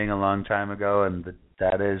a saying a long time ago, and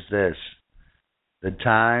that is this: the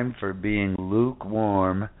time for being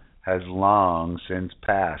lukewarm has long since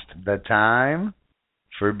passed. The time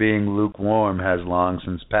for being lukewarm has long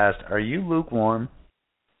since passed. Are you lukewarm?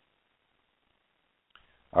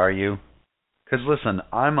 Are you? Because listen,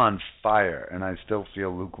 I'm on fire and I still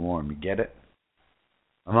feel lukewarm. You get it?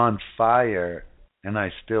 I'm on fire and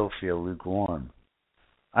I still feel lukewarm.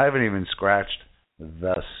 I haven't even scratched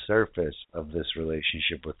the surface of this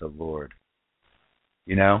relationship with the Lord.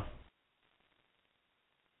 You know?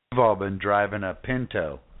 We've all been driving a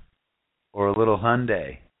Pinto or a little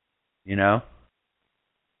Hyundai, you know?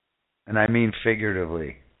 And I mean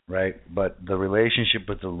figuratively, right? But the relationship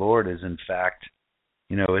with the Lord is, in fact,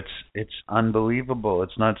 you know, it's unbelievable.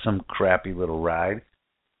 It's not some crappy little ride.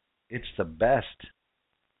 It's the best.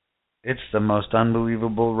 It's the most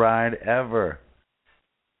unbelievable ride ever.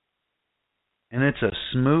 And it's a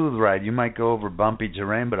smooth ride. You might go over bumpy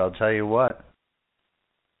terrain, but I'll tell you what.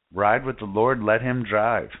 Ride with the Lord, let Him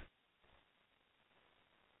drive.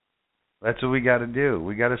 That's what we got to do.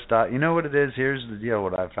 We got to stop. You know what it is? Here's the deal.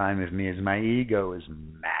 What I find with me is my ego is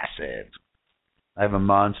massive. I have a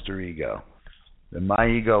monster ego. And my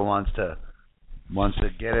ego wants to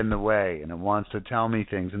get in the way, and it wants to tell me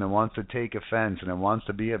things, and it wants to take offense, and it wants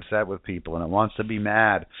to be upset with people, and it wants to be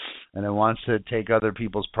mad, and it wants to take other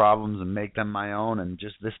people's problems and make them my own, and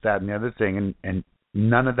just this, that, and the other thing, and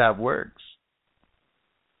none of that works.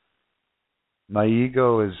 My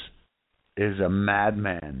ego is a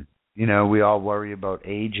madman. You know, we all worry about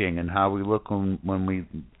aging and how we look when we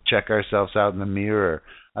check ourselves out in the mirror.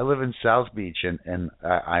 I live in South Beach, and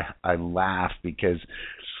I laugh because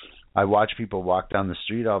I watch people walk down the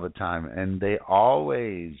street all the time, and they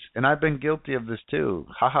always, and I've been guilty of this too,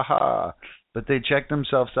 ha ha ha, but they check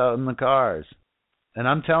themselves out in the cars. And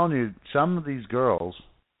I'm telling you, some of these girls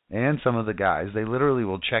and some of the guys, they literally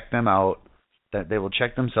will check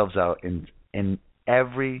themselves out in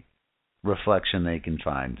every reflection they can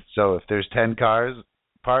find. So if there's 10 cars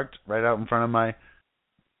parked right out in front of my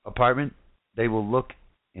apartment, they will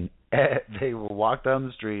they will walk down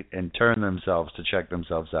the street and turn themselves to check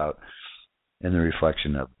themselves out in the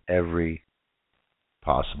reflection of every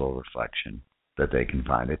possible reflection that they can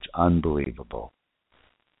find. It's unbelievable.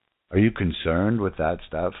 Are you concerned with that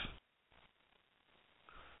stuff?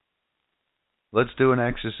 Let's do an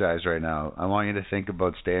exercise right now. I want you to think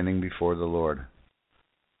about standing before the Lord.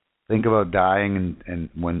 Think about dying, and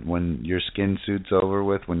when your skin suit's over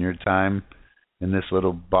with, when your time in this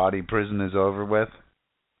little body prison is over with,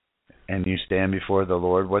 and you stand before the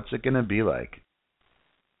Lord, what's it going to be like?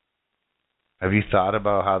 Have you thought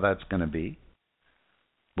about how that's going to be?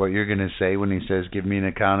 What you're going to say when He says, "Give me an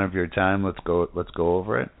account of your time. Let's go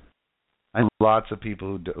over it." I know lots of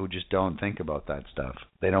people who just don't think about that stuff.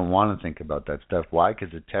 They don't want to think about that stuff. Why?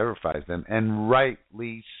 Because it terrifies them, and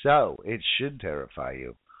rightly so. It should terrify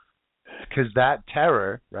you. Because that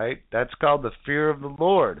terror, right, that's called the fear of the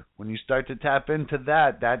Lord. When you start to tap into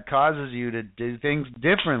that causes you to do things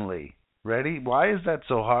differently. Ready? Why is that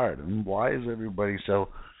so hard? And why is everybody so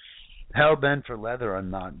hell-bent for leather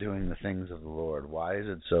on not doing the things of the Lord? Why is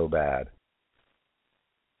it so bad?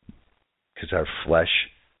 Because our flesh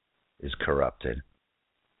is corrupted.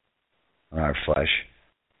 And our flesh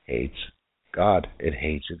hates God. It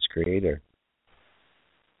hates its Creator.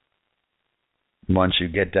 Once you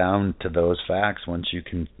get down to those facts, once you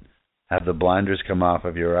can have the blinders come off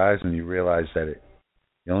of your eyes and you realize that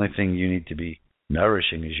the only thing you need to be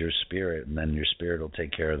nourishing is your spirit, and then your spirit will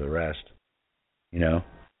take care of the rest. You know,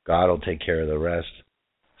 God will take care of the rest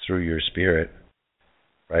through your spirit,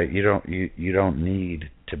 right? You don't need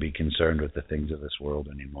to be concerned with the things of this world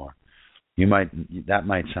anymore. That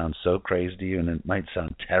might sound so crazy to you, and it might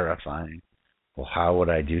sound terrifying. Well, how would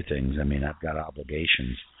I do things? I mean, I've got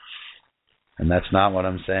obligations. And that's not what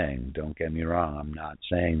I'm saying. Don't get me wrong. I'm not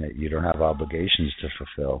saying that you don't have obligations to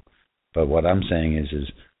fulfill. But what I'm saying is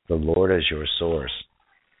the Lord is your source.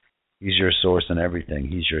 He's your source in everything.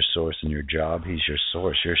 He's your source in your job. He's your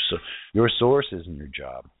source. Your source isn't your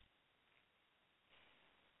job.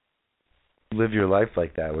 Live your life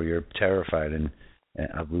like that, where you're terrified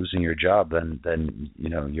of losing your job, then you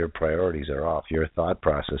know your priorities are off. Your thought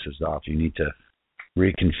process is off. You need to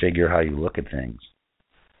reconfigure how you look at things.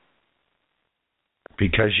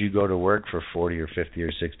 Because you go to work for 40 or 50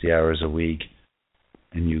 or 60 hours a week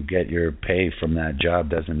and you get your pay from that job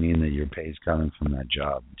doesn't mean that your pay is coming from that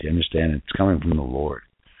job. Do you understand? It's coming from the Lord.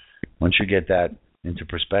 Once you get that into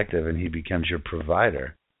perspective and he becomes your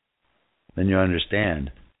provider, then you understand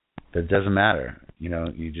that it doesn't matter.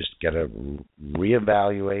 You just got to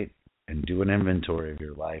reevaluate and do an inventory of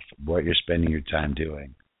your life, what you're spending your time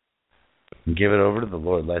doing. And give it over to the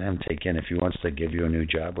Lord. Let him take in. If he wants to give you a new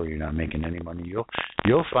job where you're not making any money,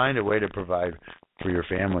 you'll find a way to provide for your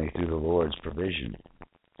family through the Lord's provision.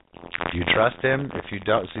 You trust him. If you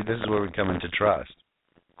don't, see, this is where we come into trust.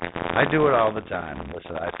 I do it all the time.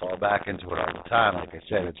 Listen, I fall back into it all the time. Like I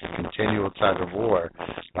said, it's a continual tug of war.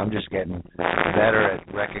 I'm just getting better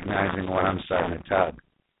at recognizing when I'm starting to tug.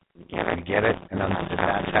 You get it? And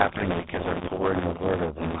that's happening because I'm pouring the word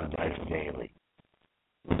over my life daily.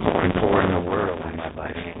 I'm pouring the word over my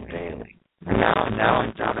life daily. And now I'm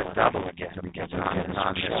down at double again because I'm getting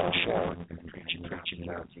on this show and preaching it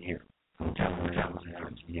out to you. I'm telling it out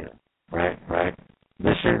to you. Right?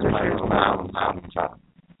 This is my mountaintop.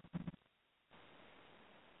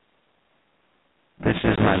 This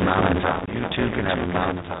is my mountaintop. You too can have a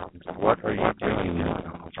mountaintop. What are you doing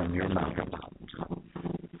from your mountaintop?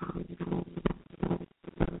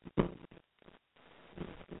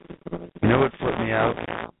 You know what flipped me out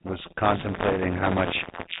was contemplating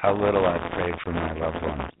how little I've prayed for my loved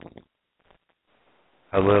ones.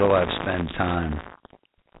 How little I've spent time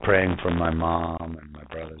praying for my mom and my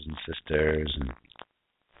brothers and sisters.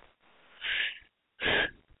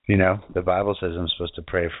 And the Bible says I'm supposed to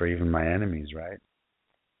pray for even my enemies, right?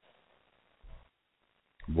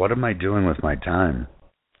 What am I doing with my time?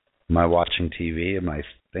 Am I watching TV? Am I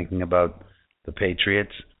thinking about the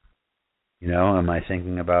Patriots? Am I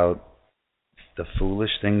thinking about the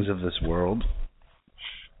foolish things of this world?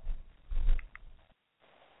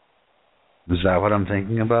 Is that what I'm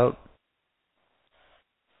thinking about?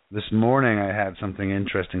 This morning I had something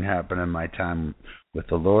interesting happen in my time with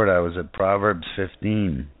the Lord. I was at Proverbs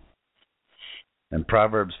 15. And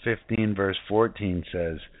Proverbs 15 verse 14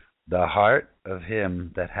 says, "The heart of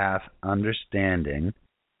him that hath understanding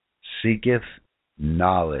seeketh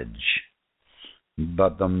knowledge,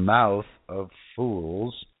 but the mouth of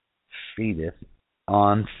fools feedeth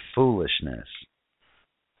on foolishness."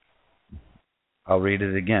 I'll read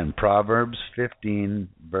it again. Proverbs 15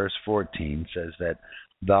 verse 14 says that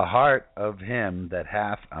the heart of him that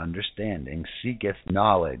hath understanding seeketh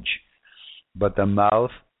knowledge, but the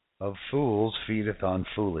mouth of fools feedeth on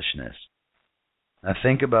foolishness. Now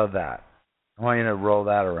think about that. I want you to roll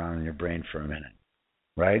that around in your brain for a minute,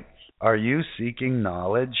 right? Are you seeking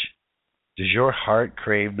knowledge? Does your heart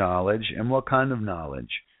crave knowledge? And what kind of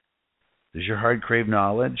knowledge? Does your heart crave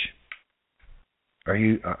knowledge? Are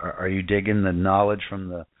you digging the knowledge from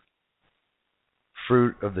the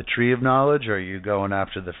fruit of the tree of knowledge, or are you going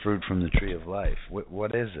after the fruit from the tree of life?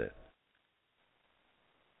 What is it?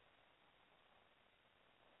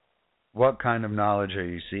 What kind of knowledge are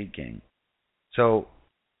you seeking? So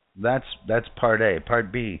that's part A.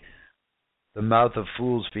 Part B, the mouth of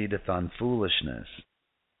fools feedeth on foolishness.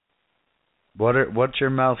 What's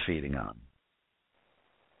your mouth feeding on?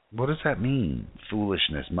 What does that mean?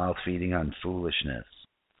 Foolishness, mouth feeding on foolishness.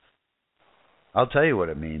 I'll tell you what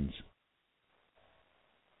it means.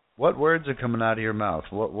 What words are coming out of your mouth?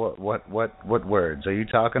 What words? Are you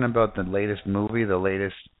talking about the latest movie, the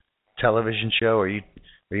latest television show? Are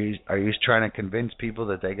you trying to convince people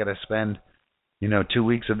that they got to spend 2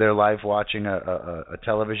 weeks of their life watching a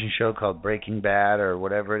television show called Breaking Bad or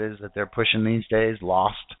whatever it is that they're pushing these days?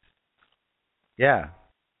 Lost? Yeah.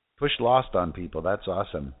 Push Lost on people. That's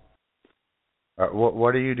awesome.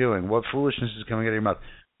 What are you doing? What foolishness is coming out of your mouth?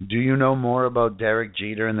 Do you know more about Derek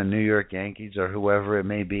Jeter and the New York Yankees or whoever it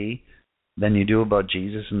may be than you do about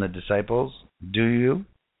Jesus and the disciples? Do you?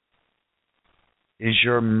 Is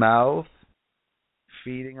your mouth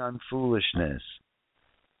feeding on foolishness?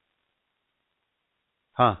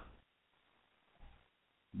 Huh?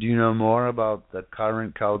 Do you know more about the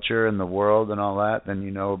current culture and the world and all that than you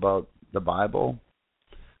know about the Bible?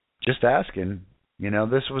 Just asking.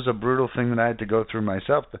 This was a brutal thing that I had to go through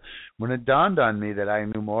myself. When it dawned on me that I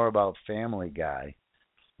knew more about Family Guy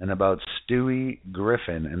and about Stewie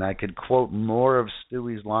Griffin, and I could quote more of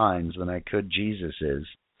Stewie's lines than I could Jesus's,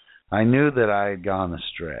 I knew that I had gone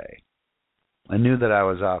astray. I knew that I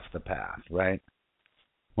was off the path, right?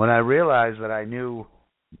 When I realized that I knew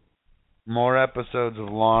more episodes of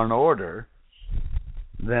Law and Order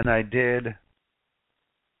than I did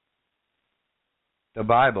the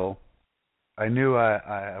Bible, I knew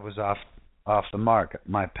I was off the mark.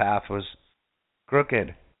 My path was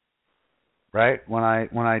crooked. right?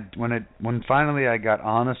 When finally I got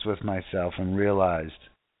honest with myself and realized,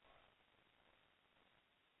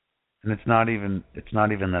 and it's not even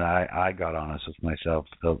that I got honest with myself.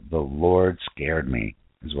 The Lord scared me,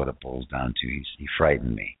 is what it boils down to. He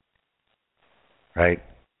frightened me, right?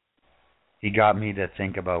 He got me to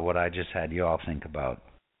think about what I just had you all think about.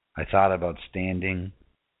 I thought about standing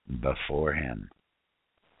before Him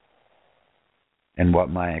and what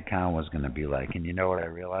my account was going to be like. And you know what I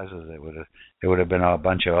realized is it would have been a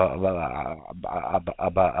bunch of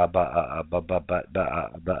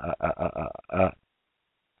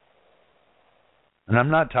and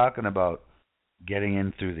I'm not talking about getting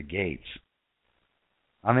in through the gates.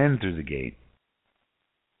 I'm in through the gate.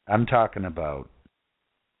 I'm talking about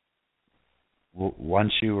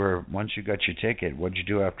once you got your ticket, what'd you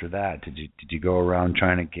do after that? Did you go around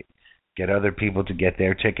trying to get other people to get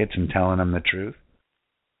their tickets and telling them the truth?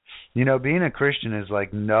 You know, being a Christian is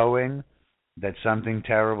like knowing that something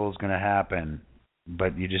terrible is going to happen,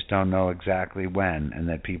 but you just don't know exactly when, and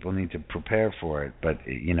that people need to prepare for it. But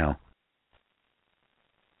you know,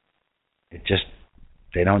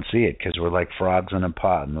 they don't see it because we're like frogs in a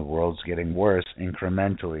pot, and the world's getting worse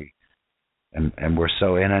incrementally. And we're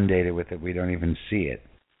so inundated with it we don't even see it.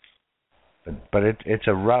 But it's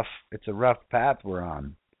a rough path we're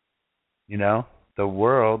on. You know, the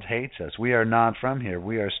world hates us. We are not from here.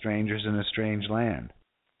 We are strangers in a strange land.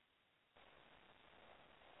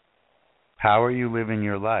 How are you living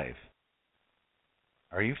your life?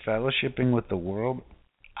 Are you fellowshipping with the world?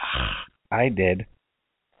 I did.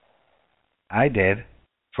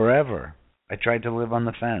 Forever. I tried to live on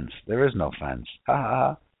the fence. There is no fence. Ha ha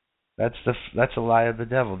ha. That's a lie of the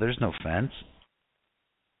devil. There's no fence.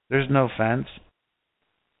 There's no fence.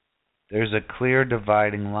 There's a clear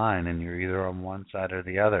dividing line, and you're either on one side or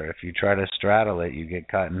the other. If you try to straddle it, you get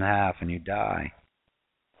cut in half and you die.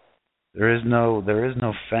 There is no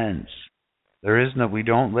fence. We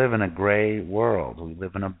don't live in a gray world. We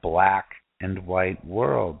live in a black and white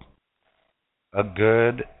world. A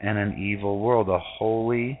good and an evil world. A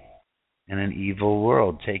holy and an evil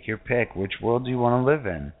world. Take your pick. Which world do you want to live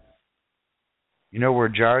in? You know, we're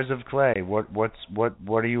jars of clay. What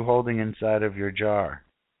are you holding inside of your jar?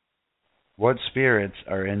 What spirits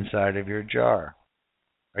are inside of your jar?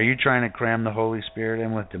 Are you trying to cram the Holy Spirit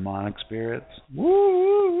in with demonic spirits? Woo,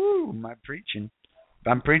 woo, woo. Am I preaching?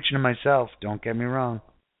 I'm preaching to myself. Don't get me wrong.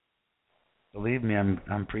 Believe me,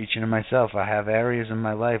 I'm preaching to myself. I have areas in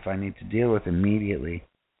my life I need to deal with immediately.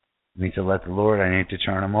 I need to let the Lord. I need to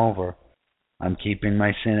turn Him over. I'm keeping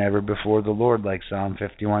my sin ever before the Lord, like Psalm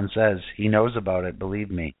 51 says. He knows about it,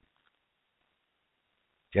 believe me.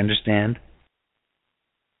 Do you understand?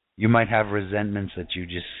 You might have resentments that you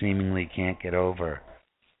just seemingly can't get over.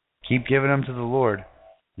 Keep giving them to the Lord.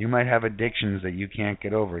 You might have addictions that you can't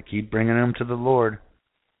get over. Keep bringing them to the Lord.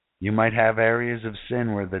 You might have areas of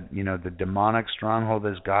sin where the demonic stronghold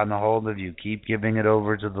has gotten a hold of you. Keep giving it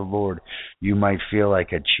over to the Lord. You might feel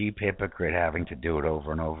like a cheap hypocrite having to do it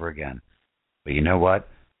over and over again. But you know what?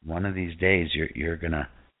 One of these days,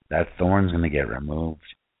 that thorn's gonna get removed,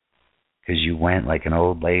 because you went like an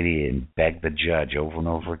old lady and begged the judge over and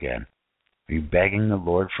over again. Are you begging the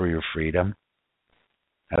Lord for your freedom?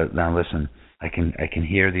 Now listen, I can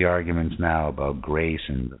hear the arguments now about grace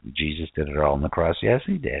and Jesus did it all on the cross. Yes,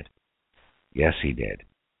 He did. Yes, He did.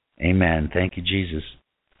 Amen. Thank you, Jesus.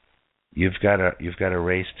 You've got a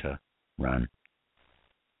race to run.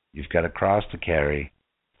 You've got a cross to carry.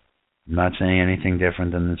 I'm not saying anything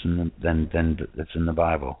different than that's in the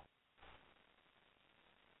Bible.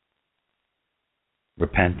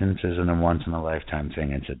 Repentance isn't a once-in-a-lifetime thing.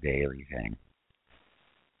 It's a daily thing.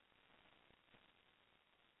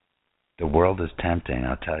 The world is tempting,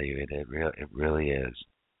 I'll tell you. It really is.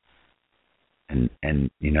 And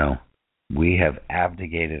you know, we have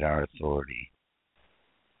abdicated our authority.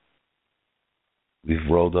 We've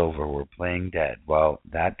rolled over. We're playing dead. Well,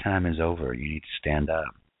 that time is over. You need to stand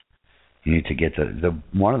up. You need to get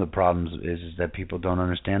one of the problems is that people don't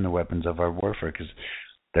understand the weapons of our warfare because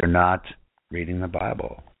they're not reading the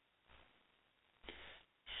Bible.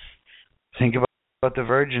 Think about the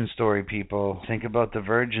virgin story, people. Think about the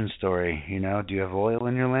virgin story. You know, do you have oil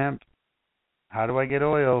in your lamp? How do I get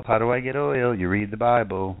oil? How do I get oil? You read the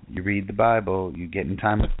Bible. You read the Bible. You get in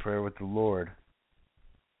time with prayer with the Lord.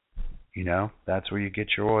 You know, that's where you get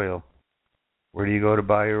your oil. Where do you go to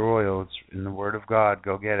buy your oil? It's in the Word of God.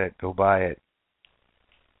 Go get it. Go buy it.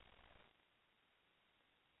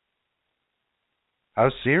 How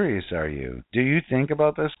serious are you? Do you think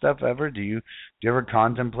about this stuff ever? Do you ever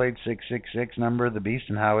contemplate 666 number of the beast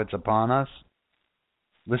and how it's upon us?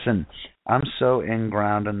 Listen, I'm so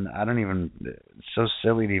in-ground, and I don't even, it's so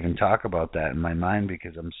silly to even talk about that in my mind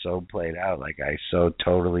because I'm so played out. Like, I so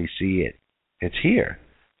totally see it. It's here.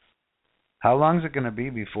 How long is it going to be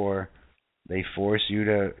before they force you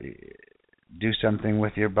to do something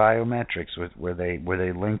with your biometrics, where they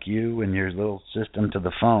link you and your little system to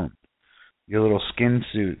the phone, your little skin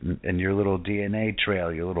suit and your little DNA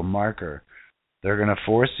trail, your little marker? They're going to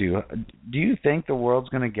force you. Do you think the world's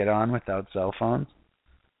going to get on without cell phones?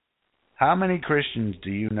 How many Christians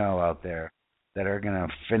do you know out there that are going to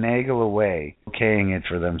finagle away, okaying it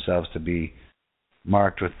for themselves to be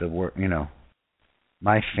marked with the word,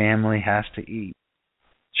 my family has to eat.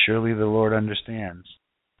 Surely the Lord understands.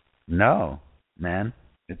 No, man,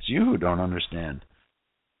 it's you who don't understand.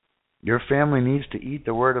 Your family needs to eat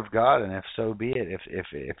the word of God, and if so be it,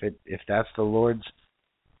 if that's the Lord's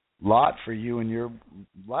lot for you in your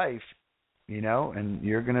life, and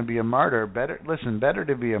you're going to be a martyr, better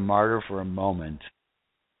to be a martyr for a moment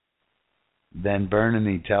than burn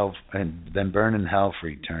in hell for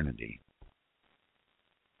eternity.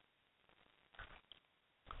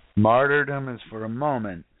 Martyrdom is for a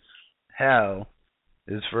moment. Hell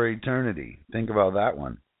is for eternity. Think about that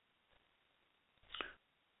one.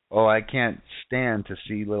 Oh, I can't stand to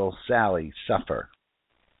see little Sally suffer.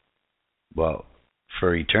 Well,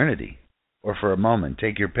 for eternity or for a moment,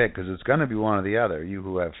 take your pick, because it's going to be one or the other. You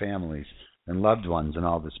who have families and loved ones and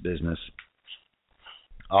all this business,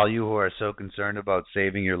 all you who are so concerned about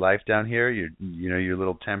saving your life down here, your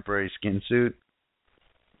little temporary skin suit,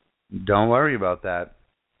 don't worry about that.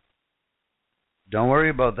 Don't worry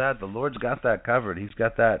about that. The Lord's got that covered. He's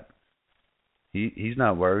got that. He's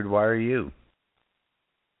not worried. Why are you?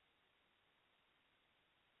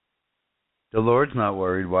 The Lord's not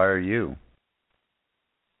worried. Why are you?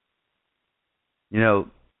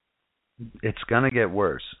 It's going to get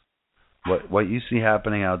worse. What you see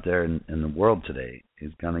happening out there in the world today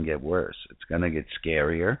is going to get worse. It's going to get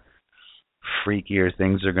scarier. Freakier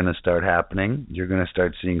things are going to start happening. You're going to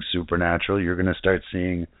start seeing supernatural. You're going to start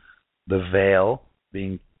seeing the veil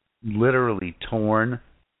being literally torn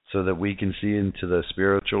so that we can see into the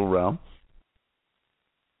spiritual realm.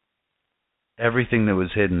 Everything that was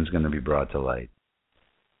hidden is going to be brought to light.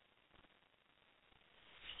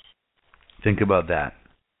 Think about that.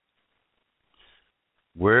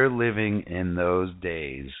 We're living in those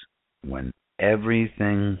days when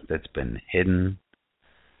everything that's been hidden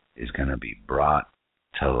is going to be brought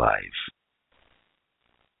to life.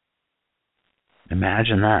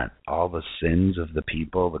 Imagine that. All the sins of the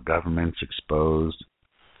people, the government's exposed.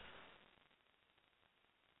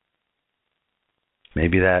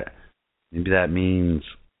 Maybe that means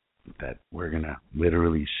that we're going to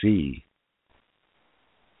literally see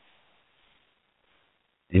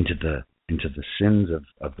into the sins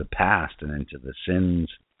of the past and into the sins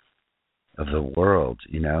of the world,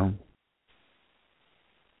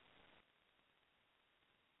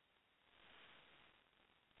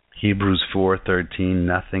 Hebrews 4:13,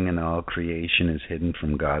 nothing in all creation is hidden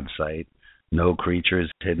from God's sight. No creature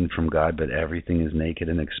is hidden from God, but everything is naked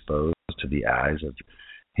and exposed to the eyes of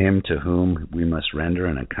him to whom we must render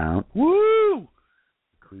an account. Woo!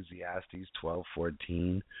 Ecclesiastes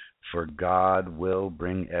 12:14, for God will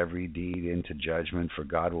bring every deed into judgment, for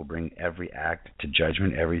God will bring every act to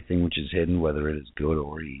judgment, everything which is hidden, whether it is good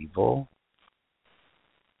or evil.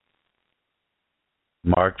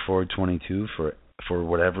 Mark 4:22, for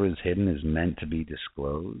whatever is hidden is meant to be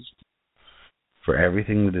disclosed. For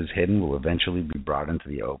everything that is hidden will eventually be brought into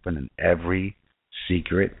the open, and every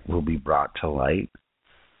secret will be brought to light.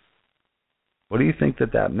 What do you think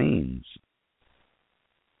that means?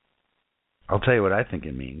 I'll tell you what I think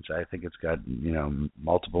it means. I think it's got,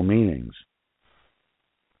 multiple meanings.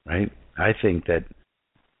 Right? I think that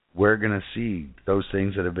we're going to see those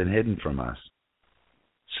things that have been hidden from us.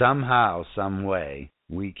 Somehow, some way,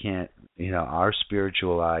 we can't, our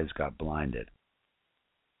spiritual eyes got blinded.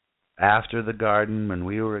 After the garden, when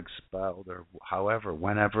we were expelled, or however,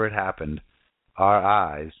 whenever it happened, our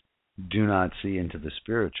eyes do not see into the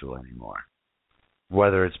spiritual anymore.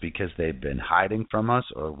 Whether it's because they've been hiding from us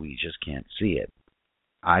or we just can't see it,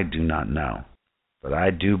 I do not know. But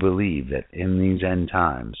I do believe that in these end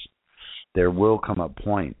times, there will come a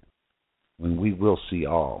point when we will see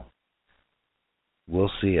all.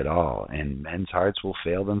 We'll see it all, and men's hearts will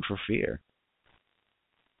fail them for fear.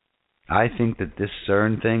 I think that this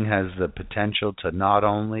CERN thing has the potential to not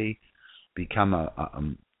only become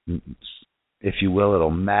if you will,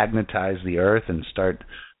 it'll magnetize the earth and start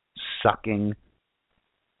sucking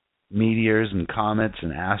meteors and comets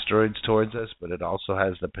and asteroids towards us, but it also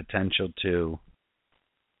has the potential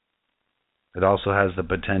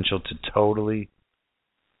to totally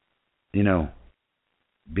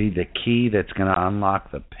be the key that's going to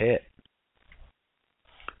unlock the pit.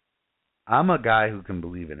 I'm a guy who can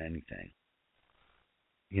believe in anything.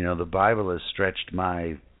 The Bible has stretched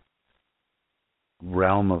my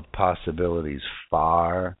realm of possibilities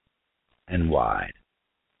far and wide.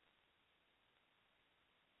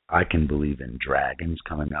 I can believe in dragons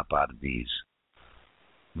coming up out of these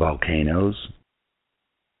volcanoes.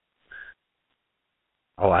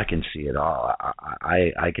 Oh, I can see it all.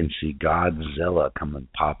 I can see Godzilla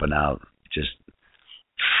popping out, just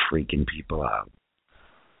freaking people out.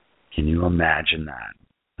 Can you imagine that?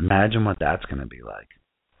 Imagine what that's going to be like.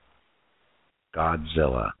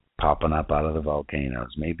 Godzilla popping up out of the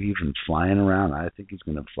volcanoes, maybe even flying around. I think he's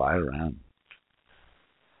going to fly around.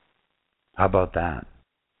 How about that?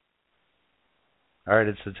 All right,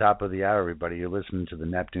 it's the top of the hour, everybody. You're listening to the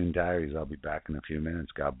Neptune Diaries. I'll be back in a few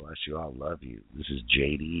minutes. God bless you all. Love you. This is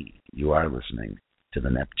JD. You are listening to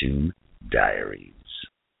the Neptune Diaries.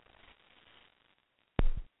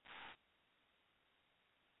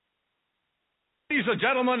 Ladies and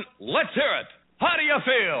gentlemen, let's hear it. How do you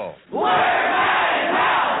feel? We're mad in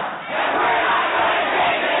hell, and we're not going to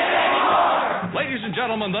take this anymore. Ladies and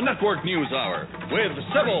gentlemen, the Network News Hour with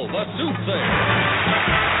Sybil the Soothsayer.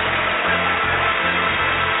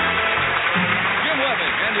 Jim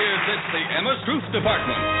Webbing, and here sits the Emma's Truth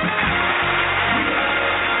Department.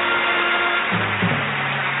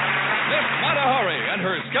 Miss Matahari and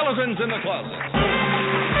her skeletons in the closet.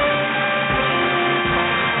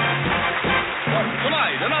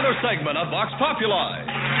 Tonight, another segment of Vox Populi.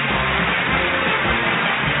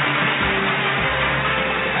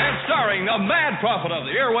 And starring the mad prophet of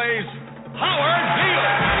the airways, Howard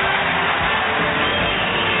Beale.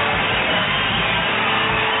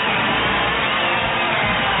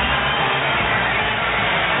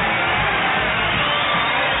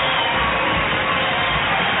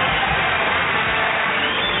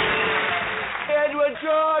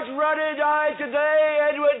 Ruddy died today.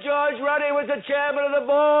 Edward George Ruddy was the chairman of the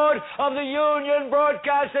board of the Union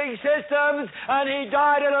Broadcasting Systems, and he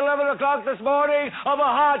died at 11 o'clock this morning of a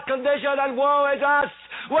heart condition, and woe is us.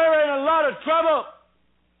 We're in a lot of trouble.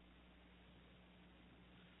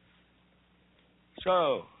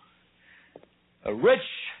 So, a rich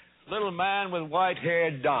little man with white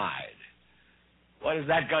hair died. What has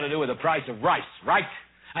that got to do with the price of rice, right?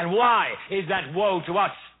 And why is that woe to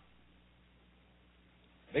us?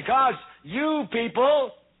 Because you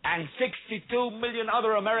people and 62 million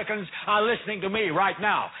other Americans are listening to me right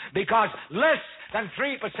now. Because less than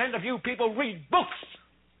 3% of you people read books.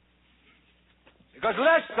 Because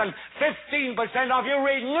less than 15% of you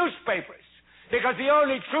read newspapers. Because the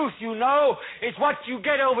only truth you know is what you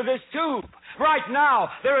get over this tube. Right now,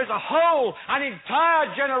 there is an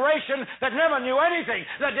entire generation that never knew anything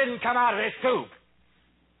that didn't come out of this tube.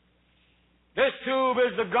 This tube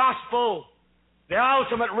is the gospel. The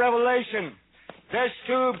ultimate revelation. This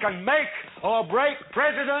tube can make or break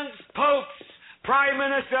presidents, popes, prime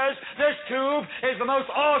ministers. This tube is the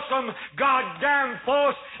most awesome goddamn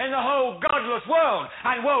force in the whole godless world.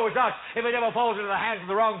 And woe is us if it ever falls into the hands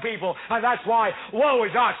of the wrong people. And that's why woe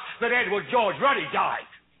is us that Edward George Ruddy died.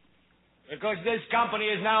 Because this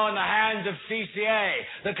company is now in the hands of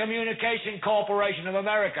CCA, the Communication Corporation of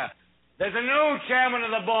America. There's a new chairman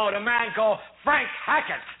of the board, a man called Frank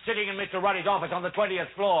Hackett, sitting in Mr. Ruddy's office on the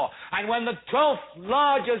 20th floor. And when the 12th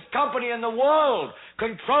largest company in the world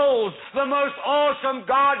controls the most awesome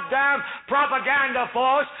goddamn propaganda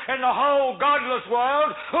force in the whole godless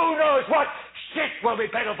world, who knows what shit will be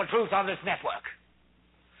peddled for truth on this network?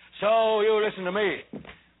 So you listen to me.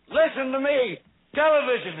 Listen to me.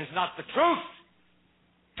 Television is not the truth.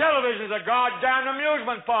 Television is a goddamn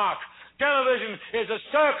amusement park. Television is a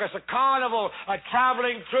circus, a carnival, a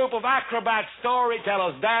traveling troupe of acrobats,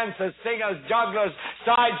 storytellers, dancers, singers, jugglers,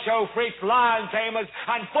 sideshow freaks, lion tamers,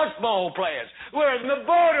 and football players. We're in the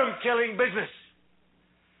boredom-killing business.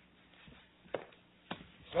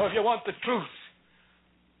 So if you want the truth,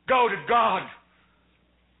 go to God.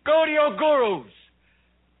 Go to your gurus.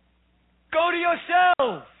 Go to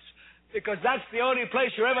yourselves. Because that's the only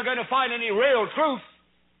place you're ever going to find any real truth.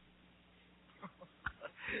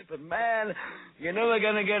 But man, you're never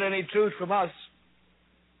going to get any truth from us.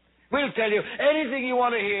 We'll tell you anything you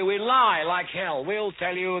want to hear. We lie like hell. We'll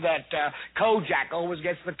tell you that Kojak always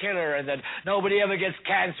gets the killer and that nobody ever gets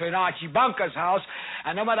cancer in Archie Bunker's house.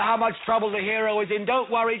 And no matter how much trouble the hero is in, don't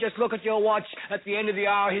worry, just look at your watch. At the end of the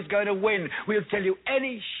hour, he's going to win. We'll tell you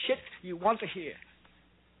any shit you want to hear.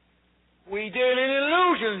 We deal in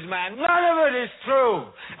illusions, man. None of it is true.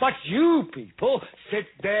 But you people sit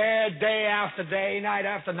there day after day, night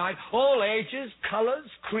after night, all ages, colors,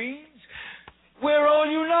 creeds. We're all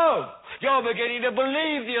you know. You're beginning to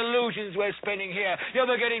believe the illusions we're spinning here. You're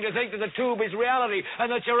beginning to think that the tube is reality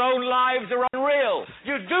and that your own lives are unreal.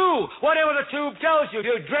 You do whatever the tube tells you.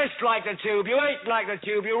 You dress like the tube. You eat like the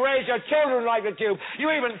tube. You raise your children like the tube.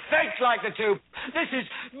 You even think like the tube. This is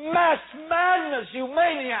mass madness, you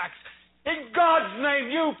maniacs. In God's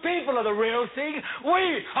name, you people are the real thing. We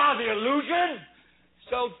are the illusion.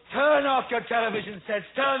 So turn off your television sets.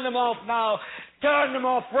 Turn them off now. Turn them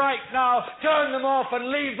off right now. Turn them off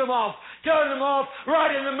and leave them off. Turn them off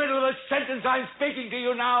right in the middle of the sentence I'm speaking to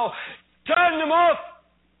you now. Turn them off.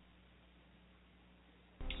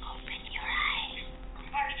 Open your eyes.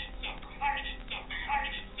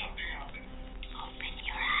 Open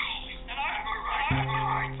your eyes. And I'm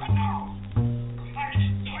right for now.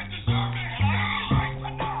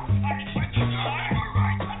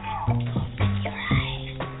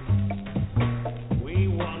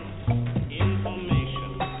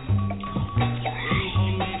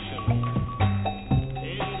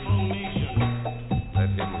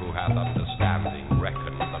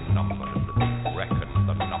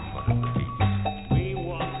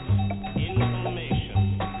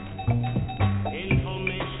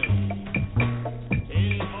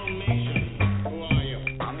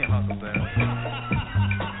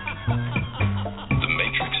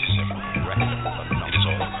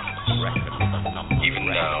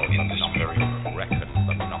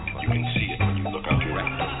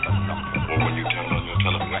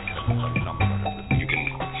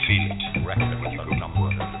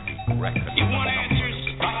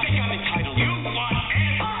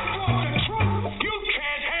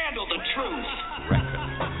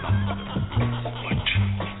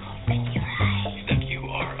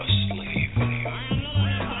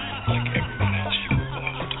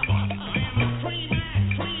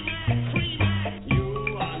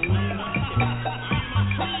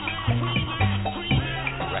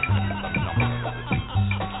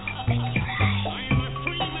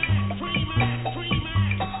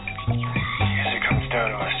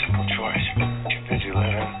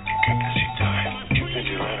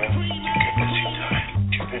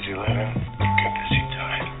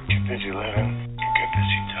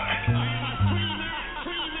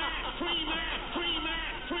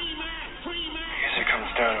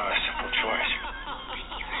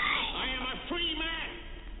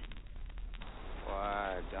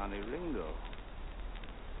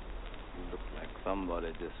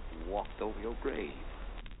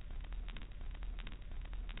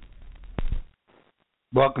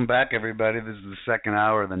 Welcome back, everybody. This is the second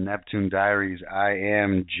hour of the Neptune Diaries. I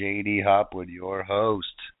am J.D. Hopwood, your host.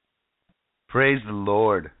 Praise the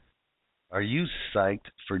Lord. Are you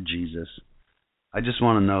psyched for Jesus? I just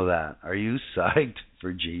want to know that. Are you psyched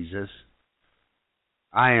for Jesus?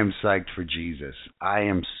 I am psyched for Jesus. I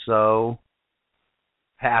am so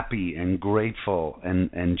happy and grateful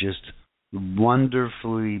and just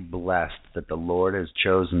wonderfully blessed that the Lord has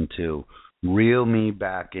chosen to reel me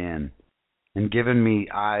back in and given me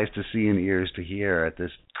eyes to see and ears to hear at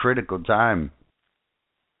this critical time.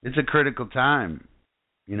 It's a critical time,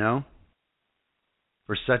 you know?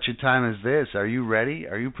 For such a time as this. Are you ready?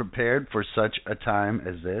 Are you prepared for such a time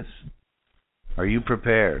as this? Are you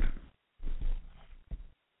prepared?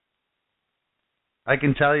 I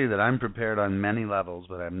can tell you that I'm prepared on many levels,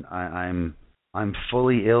 but I'm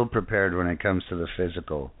fully ill prepared when it comes to the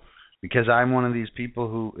physical, because I'm one of these people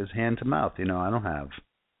who is hand to mouth. You know, I don't have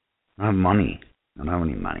money. I don't have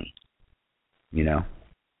any money, you know,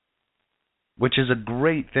 which is a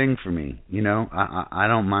great thing for me. You know, I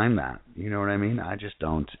don't mind that. You know what I mean? I just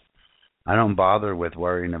don't. I don't bother with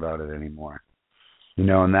worrying about it anymore. You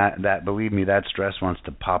know, and that believe me, that stress wants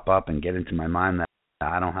to pop up and get into my mind that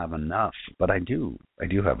I don't have enough, but I do. I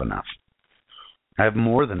do have enough. I have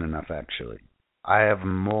more than enough, actually. I have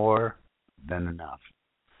more than enough.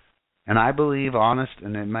 And I believe, honest,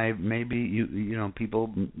 and it may be, you know,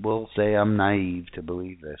 people will say I'm naive to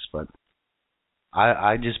believe this, but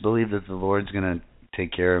I just believe that the Lord's going to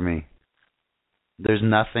take care of me. There's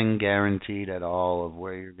nothing guaranteed at all of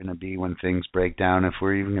where you're going to be when things break down, if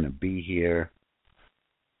we're even going to be here.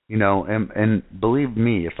 You know, and believe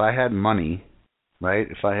me, if I had money, right,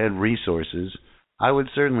 if I had resources, I would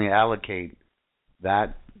certainly allocate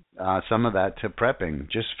that, some of that to prepping,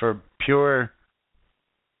 just for pure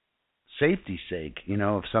safety's sake, you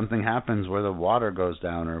know, if something happens where the water goes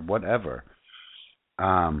down or whatever.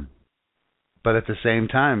 But at the same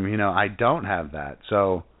time, you know, I don't have that.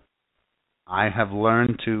 So I have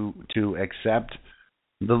learned to accept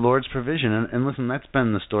the Lord's provision. And listen, that's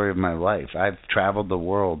been the story of my life. I've traveled the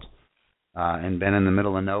world and been in the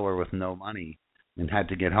middle of nowhere with no money and had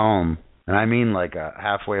to get home. And I mean like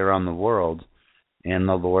halfway around the world and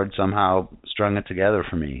the Lord somehow strung it together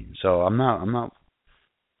for me. So I'm not,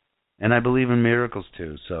 and I believe in miracles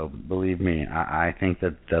too. So believe me, I think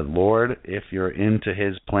that the Lord, if you're into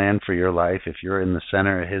His plan for your life, if you're in the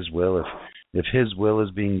center of His will, if His will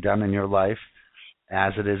is being done in your life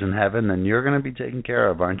as it is in heaven, then you're going to be taken care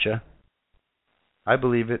of, aren't you? I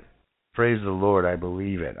believe it. Praise the Lord, I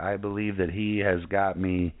believe it. I believe that He has got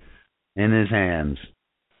me in His hands,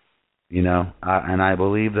 you know, and I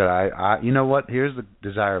believe that I you know what? Here's the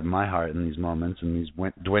desire of my heart in these moments, in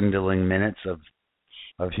these dwindling minutes of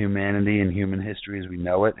humanity and human history as we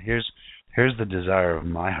know it. Here's the desire of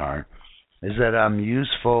my heart, is that I'm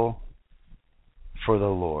useful for the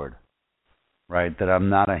Lord, right? That I'm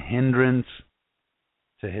not a hindrance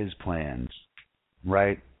to His plans,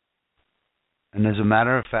 right? And as a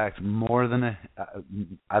matter of fact, more than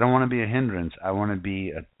I don't want to be a hindrance. I want to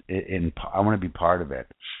be I want to be part of it.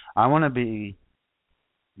 I want to be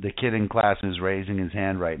the kid in class who's raising his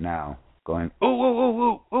hand right now, going,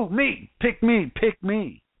 oh, me, pick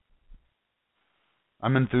me.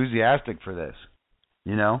 I'm enthusiastic for this,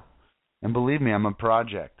 you know? And believe me, I'm a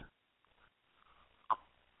project.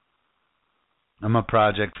 I'm a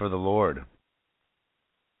project for the Lord.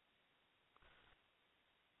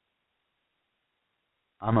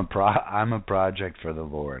 I'm a project for the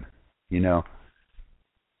Lord, you know?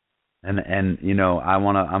 And you know,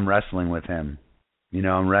 I'm wrestling with Him. You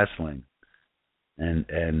know, I'm wrestling.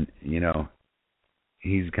 And you know,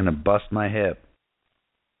 He's going to bust my hip.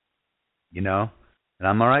 You know? And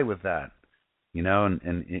I'm all right with that. You know,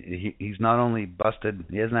 and he's not only busted,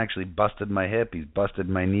 he hasn't actually busted my hip, he's busted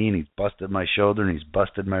my knee, and he's busted my shoulder, and he's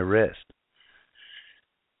busted my wrist.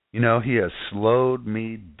 You know, He has slowed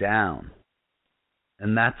me down.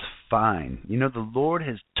 And that's fine. You know, the Lord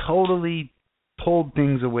has totally pulled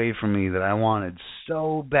things away from me that I wanted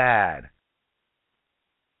so bad.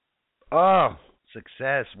 Oh,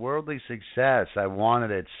 success, worldly success. I wanted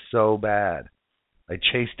it so bad. I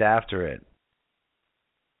chased after it.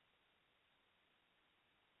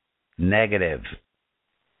 Negative.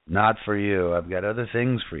 Not for you. I've got other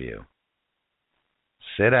things for you.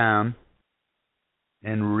 Sit down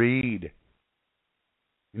and read.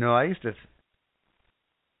 You know, I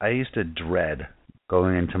used to dread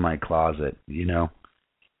going into my closet, you know,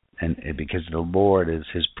 and because the Lord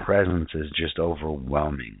His presence is just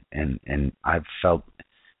overwhelming, and I've felt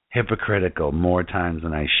hypocritical more times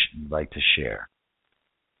than I like to share.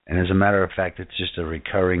 And as a matter of fact, it's just a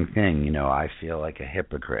recurring thing, you know. I feel like a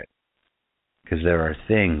hypocrite because there are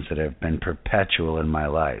things that have been perpetual in my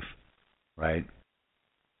life, right?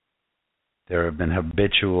 There have been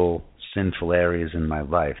habitual sinful areas in my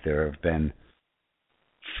life. There have been,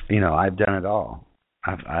 you know, I've done it all.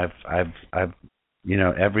 I've you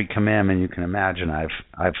know, every commandment you can imagine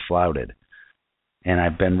I've flouted, and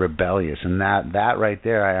I've been rebellious, and that right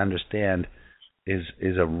there I understand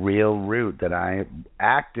is a real root that I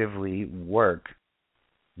actively work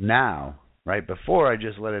now. Right before I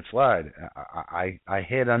just let it slide, I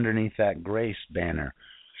hid underneath that grace banner.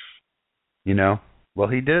 You know, well,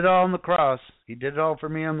 He did it all on the cross. He did it all for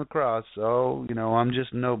me on the cross. So you know, I'm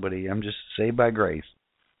just nobody. I'm just saved by grace.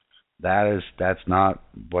 That's not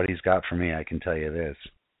what He's got for me, I can tell you this.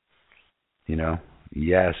 You know,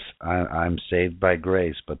 yes, I'm saved by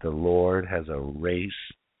grace, but the Lord has a race,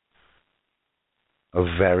 a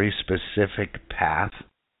very specific path,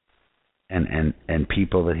 and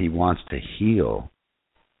people that He wants to heal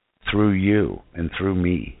through you and through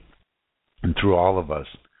me and through all of us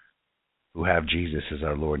who have Jesus as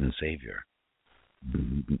our Lord and Savior.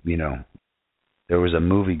 You know, there was a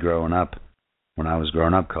movie when I was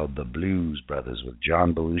growing up called The Blues Brothers with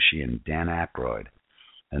John Belushi and Dan Aykroyd.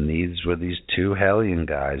 And these were these two hellion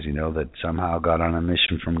guys, you know, that somehow got on a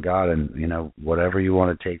mission from God. And, you know, whatever you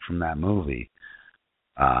want to take from that movie,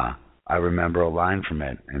 I remember a line from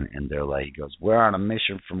it. And they're like, he goes, "We're on a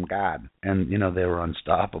mission from God." And, you know, they were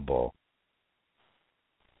unstoppable.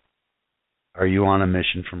 Are you on a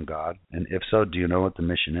mission from God? And if so, do you know what the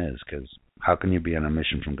mission is? Because how can you be on a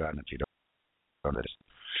mission from God if you don't know this?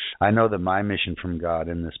 I know that my mission from God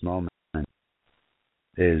in this moment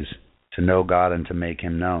is to know God and to make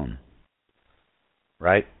Him known.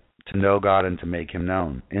 Right? To know God and to make Him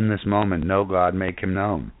known. In this moment, know God, make Him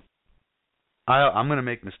known. I'm going to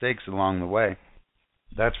make mistakes along the way.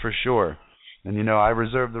 That's for sure. And, you know, I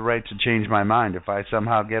reserve the right to change my mind. If I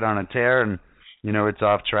somehow get on a tear and, you know, it's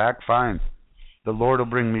off track, fine. The Lord will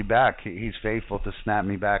bring me back. He's faithful to snap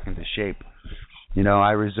me back into shape. You know,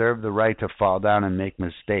 I reserve the right to fall down and make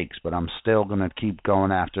mistakes, but I'm still going to keep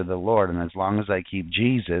going after the Lord. And as long as I keep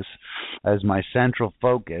Jesus as my central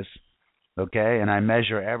focus, okay, and I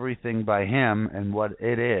measure everything by Him and what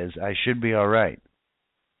it is, I should be all right.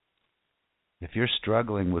 If you're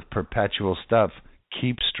struggling with perpetual stuff,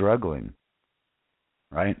 keep struggling,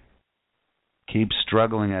 right? Keep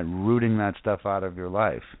struggling at rooting that stuff out of your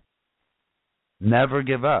life. Never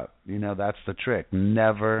give up. That's the trick.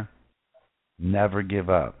 Never give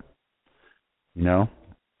up. There's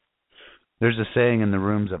a saying in the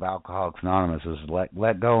rooms of Alcoholics Anonymous is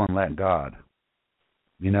let go and let God.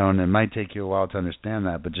 And it might take you a while to understand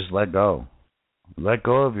that, but just let go. Let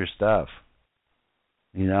go of your stuff.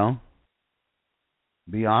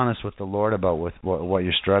 Be honest with the Lord about what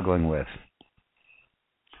you're struggling with.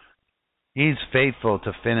 He's faithful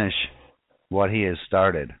to finish what He has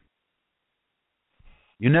started.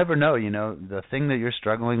 You never know, the thing that you're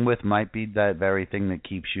struggling with might be that very thing that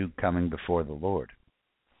keeps you coming before the Lord.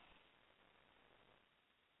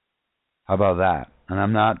 How about that? And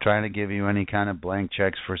I'm not trying to give you any kind of blank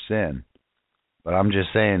checks for sin, but I'm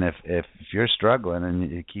just saying if you're struggling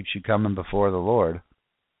and it keeps you coming before the Lord,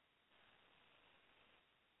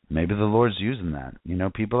 maybe the Lord's using that.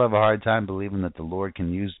 People have a hard time believing that the Lord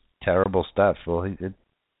can use terrible stuff. Well, it's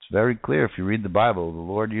very clear if you read the Bible. The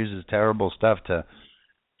Lord uses terrible stuff to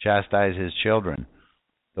chastise His children.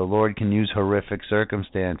 The Lord can use horrific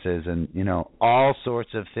circumstances and, all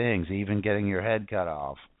sorts of things, even getting your head cut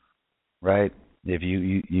off, right? If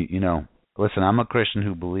you listen, I'm a Christian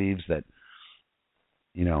who believes that,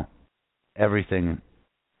 everything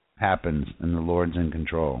happens and the Lord's in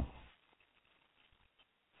control.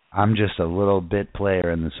 I'm just a little bit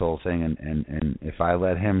player in this whole thing, and if I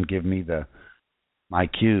let Him give me my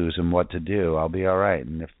cues and what to do, I'll be all right.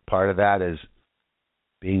 And if part of that is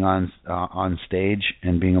being on stage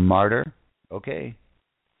and being a martyr, okay.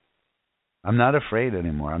 I'm not afraid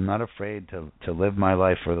anymore. I'm not afraid to live my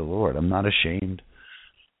life for the Lord. I'm not ashamed.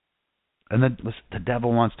 And the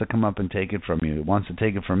devil wants to come up and take it from you. He wants to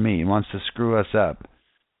take it from me. He wants to screw us up,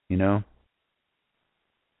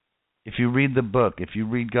 If you read the book, if you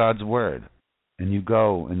read God's Word, and you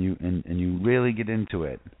go and you really get into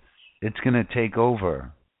it, it's going to take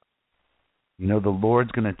over. The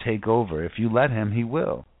Lord's going to take over. If you let Him, He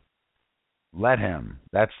will. Let Him.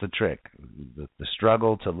 That's the trick. The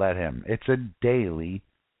struggle to let Him. It's a daily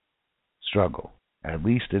struggle. At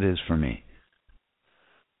least it is for me.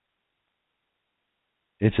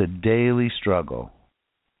 It's a daily struggle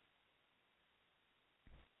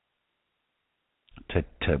to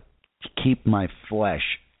keep my flesh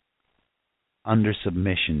under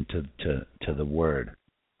submission to the Word.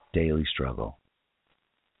 Daily struggle.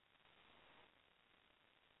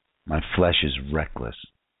 My flesh is reckless.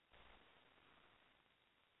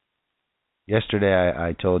 Yesterday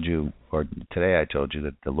I told you, or today I told you,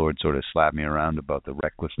 that the Lord sort of slapped me around about the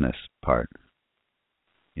recklessness part.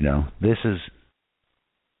 This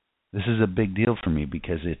is a big deal for me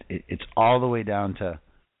because it's all the way down to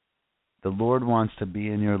the Lord wants to be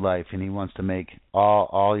in your life, and He wants to make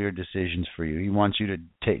all your decisions for you. He wants you to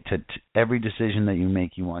take every decision that you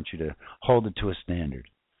make. He wants you to hold it to a standard,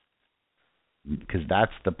 because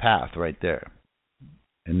that's the path right there,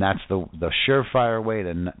 and that's the surefire way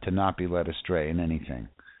to not be led astray in anything.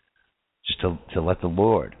 Just to let the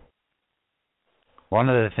Lord. One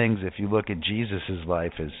of the things, if you look at Jesus'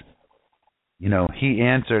 life, is He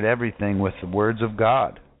answered everything with the words of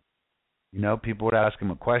God. People would ask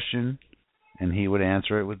Him a question, and He would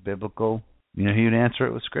answer it with biblical, He would answer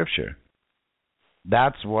it with Scripture.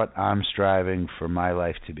 That's what I'm striving for my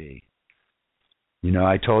life to be.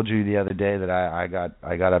 I told you the other day that I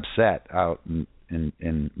got upset out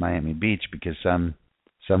in Miami Beach because some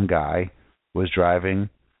guy was driving,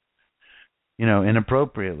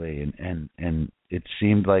 inappropriately, and it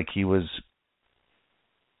seemed like he was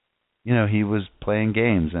playing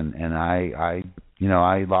games, and I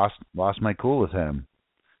lost my cool with him.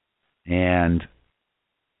 And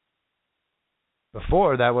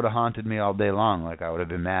before, that would have haunted me all day long. Like, I would have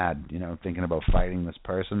been mad, thinking about fighting this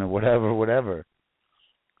person or whatever.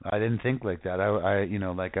 I didn't think like that. I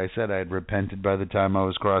like I said, I had repented by the time I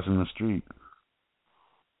was crossing the street.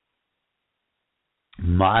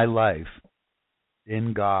 My life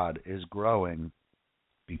in God is growing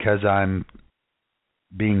because I'm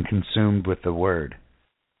being consumed with the Word.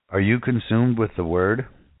 Are you consumed with the Word?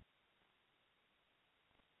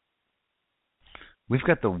 We've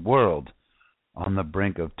got the world on the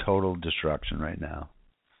brink of total destruction right now.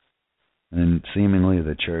 And seemingly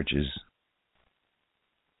the church is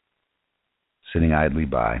sitting idly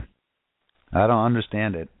by. I don't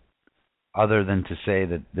understand it, other than to say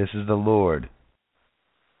that this is the Lord.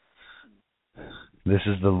 This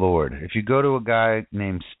is the Lord. If you go to a guy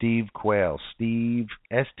named Steve Quayle, Steve,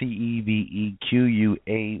 SteveQuayle,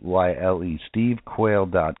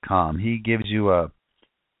 SteveQuayle.com, he gives you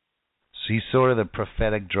He's sort of the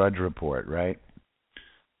prophetic Drudge Report, right?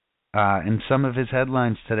 And some of his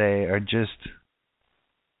headlines today are just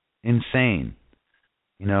insane.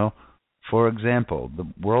 You know, for example, the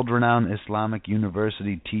world-renowned Islamic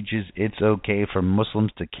University teaches it's okay for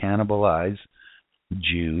Muslims to cannibalize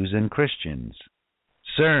Jews and Christians.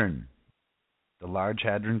 CERN, the Large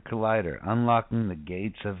Hadron Collider, unlocking the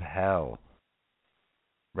gates of hell.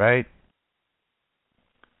 Right?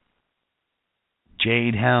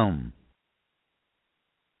 Jade Helm,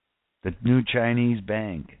 the new Chinese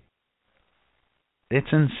bank. It's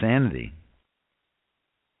insanity.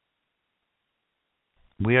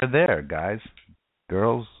 We are there, guys,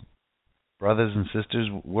 girls, brothers and sisters.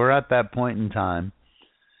 We're at that point in time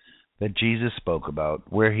that Jesus spoke about.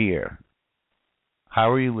 We're here.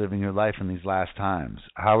 How are you living your life in these last times?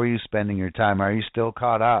 How are you spending your time? Are you still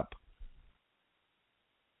caught up?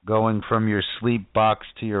 Going from your sleep box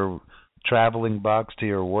to your traveling box to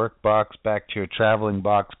your work box, back to your traveling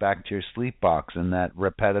box, back to your sleep box, and that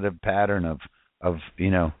repetitive pattern of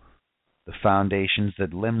the foundations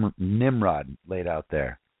that Nimrod laid out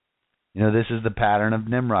there. You know, this is the pattern of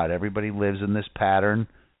Nimrod. Everybody lives in this pattern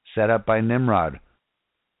set up by Nimrod.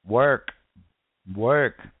 Work,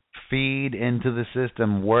 feed into the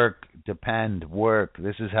system, work, depend, work.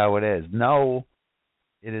 This is how it is. No,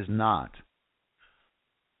 it is not.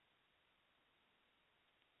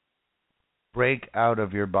 Break out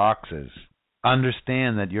of your boxes.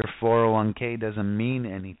 Understand that your 401k doesn't mean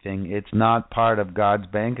anything. It's not part of God's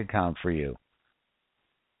bank account for you.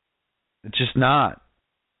 It's just not.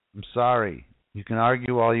 I'm sorry. You can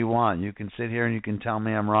argue all you want. You can sit here and you can tell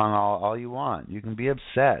me I'm wrong all you want. You can be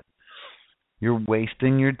upset. You're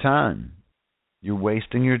wasting your time. You're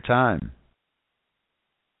wasting your time.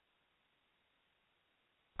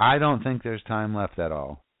 I don't think there's time left at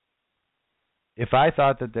all. If I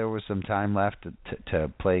thought that there was some time left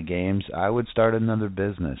to play games, I would start another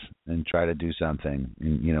business and try to do something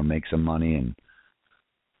and, make some money and,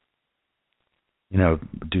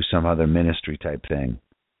 do some other ministry type thing.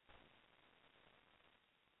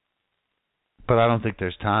 But I don't think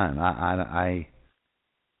there's time.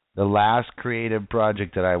 The last creative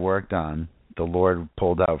project that I worked on, the Lord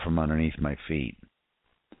pulled out from underneath my feet.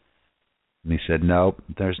 And he said, nope,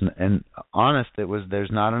 there's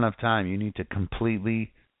not enough time. You need to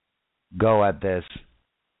completely go at this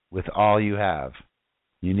with all you have.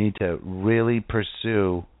 You need to really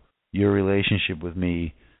pursue your relationship with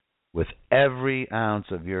me with every ounce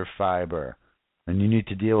of your fiber. And you need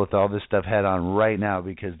to deal with all this stuff head on right now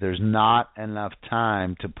because there's not enough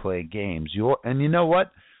time to play games. And you know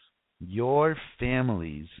what? Your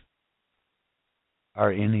families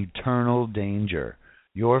are in eternal danger.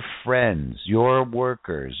 Your friends, your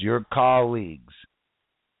workers, your colleagues,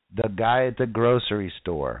 the guy at the grocery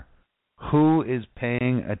store. Who is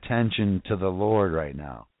paying attention to the Lord right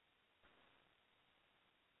now?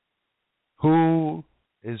 Who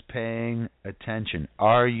is paying attention?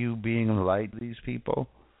 Are you being a light to these people?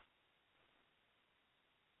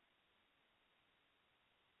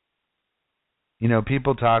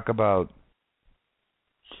 People talk about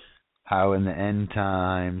how in the end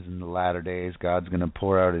times, in the latter days, God's going to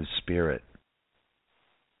pour out His Spirit.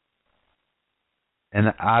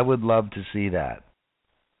 And I would love to see that.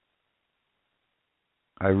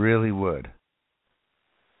 I really would.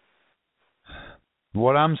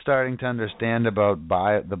 What I'm starting to understand about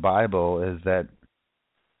the Bible is that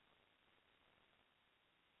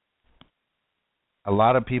a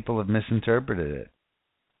lot of people have misinterpreted it.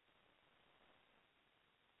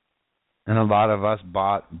 And a lot of us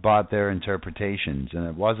bought their interpretations. And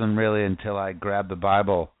it wasn't really until I grabbed the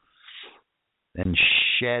Bible and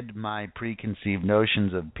shed my preconceived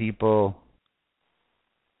notions of people,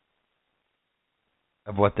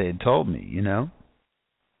 of what they had told me,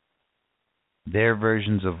 their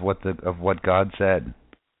versions of what God said.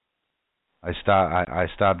 I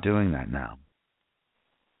stopped doing that now.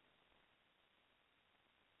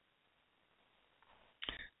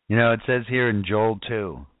 It says here in Joel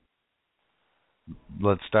 2.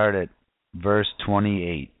 Let's start at verse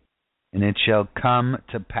 28. And it shall come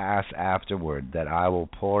to pass afterward that I will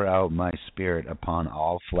pour out my Spirit upon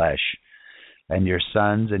all flesh, and your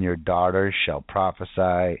sons and your daughters shall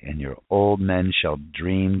prophesy, and your old men shall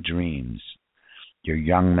dream dreams. Your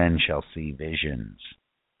young men shall see visions.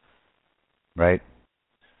 Right?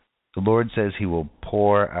 The Lord says He will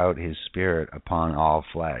pour out His Spirit upon all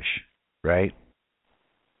flesh. Right?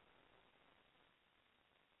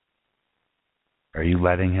 Are you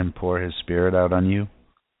letting Him pour His Spirit out on you?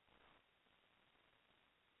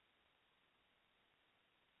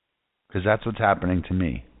 Because that's what's happening to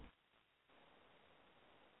me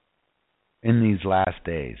in these last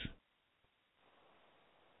days.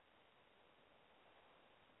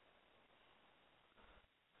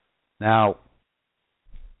 Now,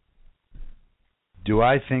 do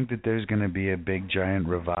I think that there's going to be a big giant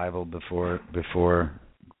revival before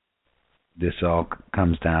this all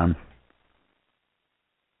comes down?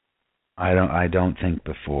 I don't think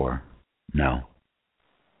before. No.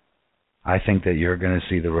 I think that you're going to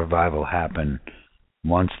see the revival happen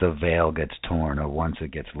once the veil gets torn or once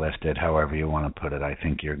it gets lifted, however you want to put it. I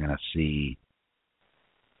think you're going to see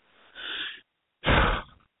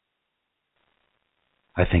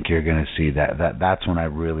that's when I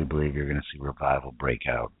really believe you're going to see revival break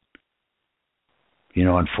out.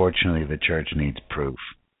 Unfortunately, the church needs proof.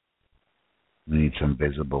 We need some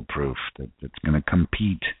visible proof that's going to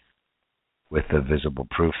compete with the visible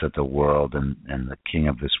proof that the world and the king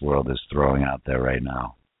of this world is throwing out there right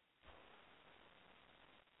now.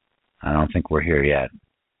 I don't think we're here yet.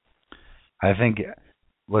 I think,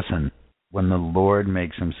 listen, when the Lord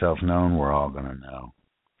makes himself known, we're all going to know.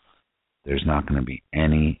 There's not going to be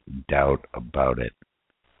any doubt about it.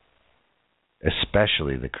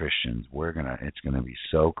 Especially the Christians. It's going to be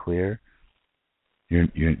so clear.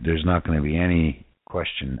 There's not going to be any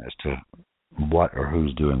question as to what or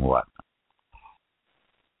who's doing what.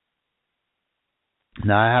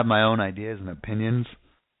 Now, I have my own ideas and opinions.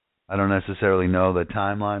 I don't necessarily know the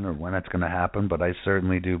timeline or when it's going to happen, but I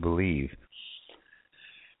certainly do believe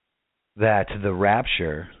that the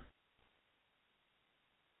rapture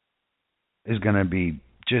is going to be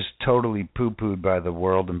just totally poo-pooed by the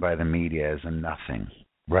world and by the media as a nothing,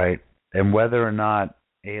 right? And whether or not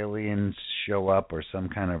aliens show up or some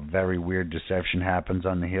kind of very weird deception happens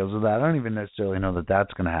on the heels of that, I don't even necessarily know that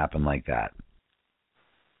that's going to happen like that.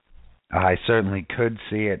 I certainly could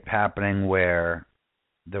see it happening where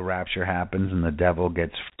the rapture happens and the devil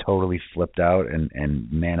gets totally flipped out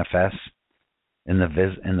and manifests in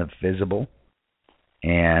the visible.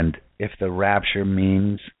 And if the rapture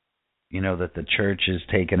means, that the church is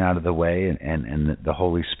taken out of the way and the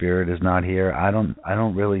Holy Spirit is not here, I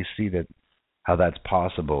don't really see how that's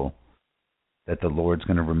possible, that the Lord's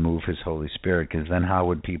going to remove his Holy Spirit, because then how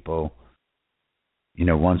would people,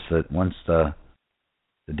 once the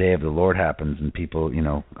day of the Lord happens and people,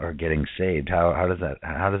 are getting saved, how does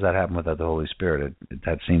that happen without the Holy Spirit?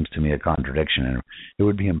 That seems to me a contradiction, and it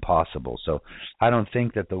would be impossible. So I don't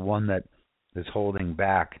think that the one that is holding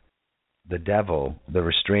back the devil, the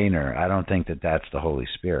restrainer, I don't think that that's the Holy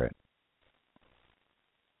Spirit.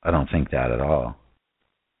 I don't think that at all.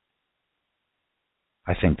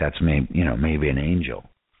 I think that's maybe an angel.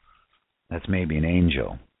 That's maybe an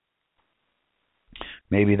angel.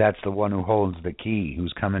 Maybe that's the one who holds the key,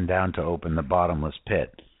 who's coming down to open the bottomless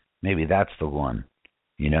pit. Maybe that's the one,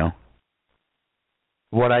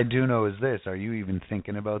 What I do know is this. Are you even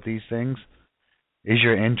thinking about these things? Is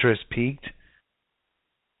your interest piqued?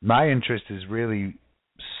 My interest is really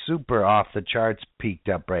super off the charts peaked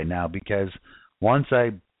up right now, because once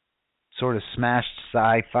I sort of smashed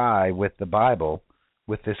sci-fi with the Bible,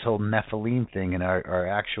 with this whole Nephilim thing, and our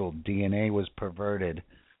actual DNA was perverted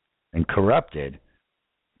and corrupted,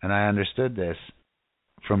 and I understood this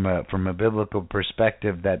from a biblical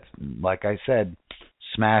perspective, that, like I said,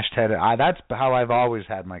 smashed head. That's how I've always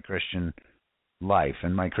had my Christian life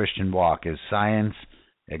and my Christian walk, is science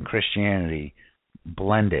and Christianity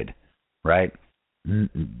blended, right?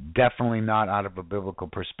 Definitely not out of a biblical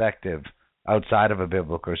perspective. Outside of a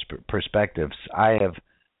biblical perspective, I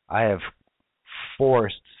have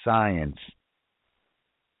forced science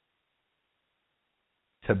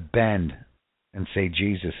to bend and say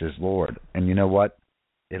Jesus is Lord. And you know what?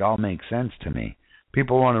 It all makes sense to me.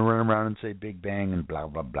 People want to run around and say Big Bang and blah,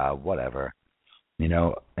 blah, blah, whatever.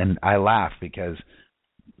 And I laugh because,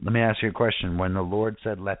 let me ask you a question. When the Lord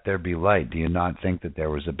said, let there be light, do you not think that there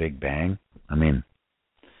was a Big Bang? I mean,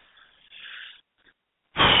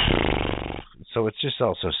 so it's just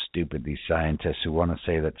also stupid, these scientists who want to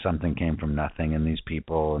say that something came from nothing, and these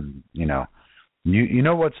people, and, you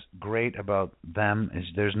know what's great about them is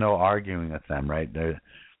there's no arguing with them, right?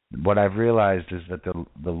 What I've realized is that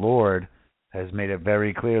the Lord has made it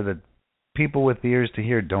very clear that people with ears to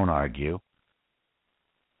hear don't argue.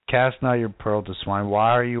 Cast not your pearl to swine.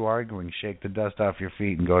 Why are you arguing? Shake the dust off your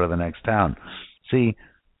feet and go to the next town. See,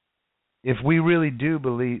 if we really do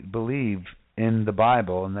believe in the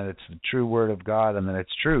Bible and that it's the true word of God and that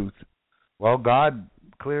it's truth, well, God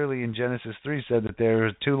clearly in Genesis 3 said that there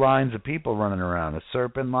are two lines of people running around, a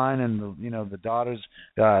serpent line and the daughters,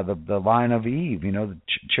 the line of Eve, the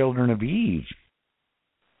children of Eve.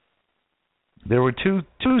 There were two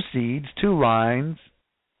seeds, two lines,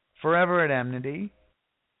 forever at enmity.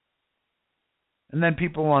 And then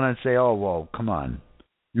people want to say, oh, well, come on.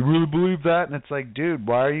 You really believe that? And it's like, dude,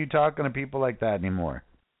 why are you talking to people like that anymore?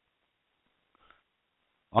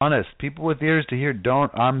 Honest. People with ears to hear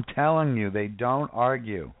don't, I'm telling you, they don't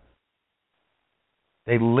argue.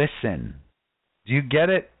 They listen. Do you get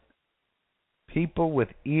it? People with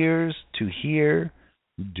ears to hear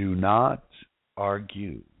do not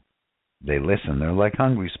argue. They listen. They're like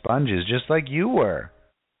hungry sponges, just like you were.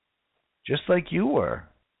 Just like you were.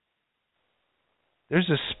 There's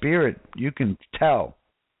a spirit you can tell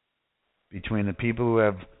between the people who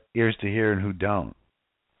have ears to hear and who don't.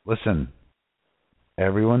 Listen,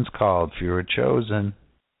 everyone's called, few are chosen,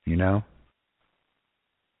 you know?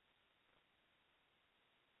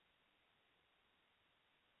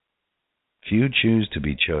 Few choose to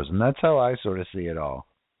be chosen. That's how I sort of see it all.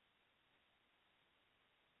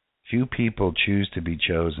 Few people choose to be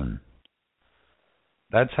chosen.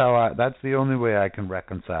 That's the only way I can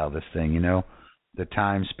reconcile this thing, you know? The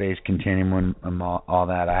time, space, continuum, and all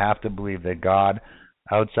that. I have to believe that God,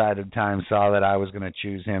 outside of time, saw that I was going to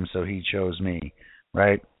choose him, so he chose me,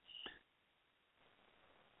 right?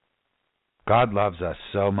 God loves us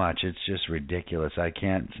so much. It's just ridiculous.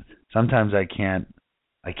 Sometimes I can't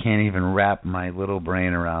even wrap my little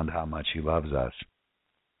brain around how much he loves us.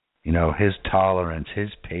 You know, his tolerance, his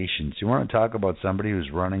patience. You want to talk about somebody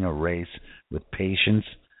who's running a race with patience?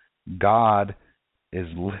 God is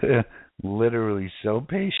literally so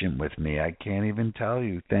patient with me. I can't even tell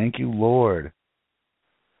you. Thank you, Lord,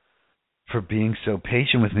 for being so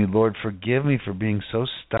patient with me. Lord, forgive me for being so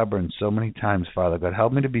stubborn so many times, Father God.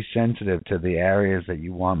 Help me to be sensitive to the areas that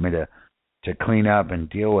you want me to clean up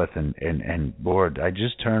and deal with. And Lord, I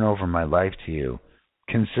just turn over my life to you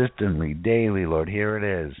consistently, daily, Lord. Here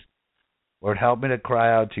it is. Lord, help me to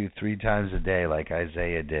cry out to you 3 times a day like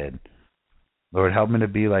Isaiah did. Lord, help me to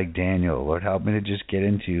be like Daniel. Lord, help me to just get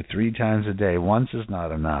into you 3 times a day. Once is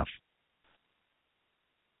not enough.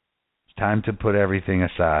 It's time to put everything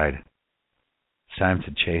aside. It's time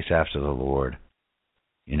to chase after the Lord,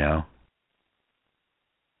 you know?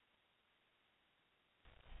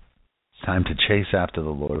 It's time to chase after the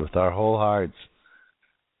Lord with our whole hearts,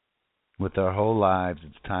 with our whole lives.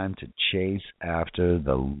 It's time to chase after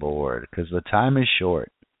the Lord because the time is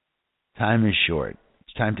short. Time is short.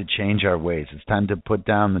 It's time to change our ways. It's time to put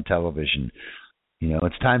down the television. You know,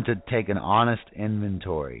 it's time to take an honest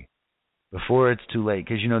inventory before it's too late.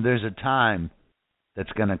 Because, you know, there's a time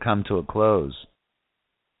that's going to come to a close.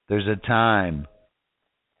 There's a time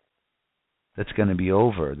that's going to be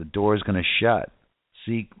over. The door's going to shut.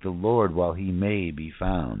 Seek the Lord while he may be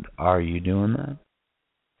found. Are you doing that?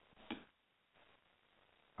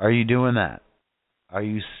 Are you doing that? Are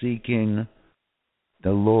you seeking the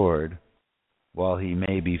Lord while he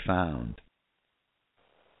may be found?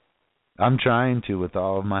 I'm trying to with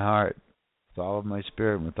all of my heart, with all of my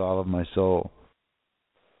spirit, with all of my soul.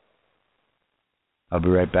 I'll be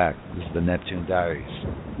right back. This is the Neptune Diaries.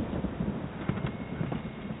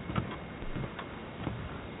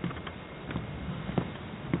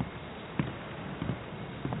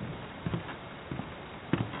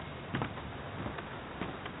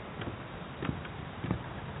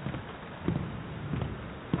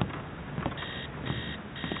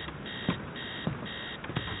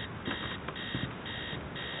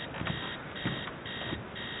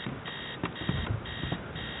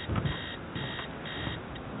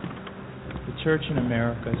 The church in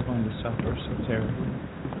America is going to suffer so terribly.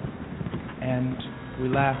 And we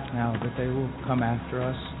laugh now that they will come after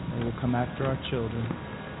us. They will come after our children.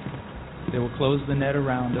 They will close the net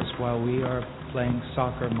around us while we are playing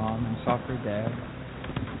soccer mom and soccer dad.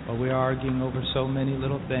 While we are arguing over so many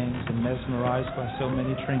little things and mesmerized by so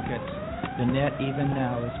many trinkets. The net even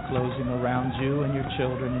now is closing around you and your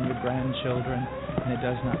children and your grandchildren, and it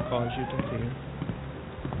does not cause you to fear.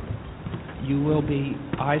 You will be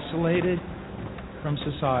isolated from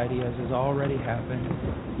society, as has already happened.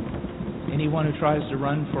 Anyone who tries to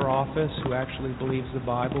run for office who actually believes the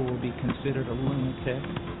Bible will be considered a lunatic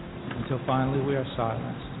until finally we are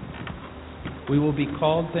silenced. We will be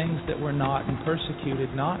called things that we're not and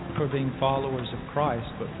persecuted not for being followers of Christ,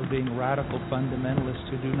 but for being radical fundamentalists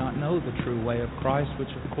who do not know the true way of Christ,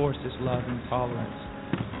 which of course is love and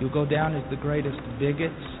tolerance. You'll go down as the greatest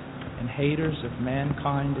bigots and haters of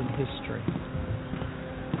mankind in history.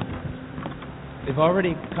 They've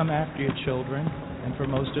already come after your children, and for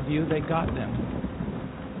most of you, they got them.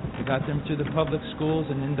 They got them through the public schools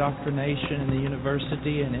and indoctrination, and the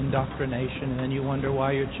university and indoctrination, and then you wonder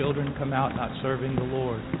why your children come out not serving the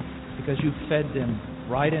Lord, because you fed them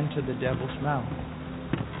right into the devil's mouth.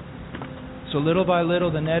 So little by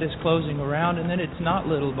little, the net is closing around, and then it's not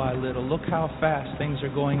little by little. Look how fast things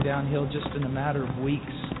are going downhill just in a matter of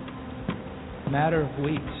weeks. Matter of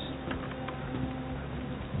weeks.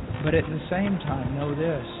 But at the same time, know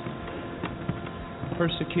this.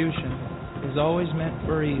 persecution is always meant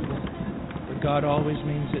for evil, but God always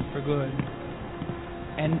means it for good.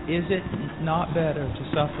 And is it not better to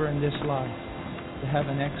suffer in this life, to have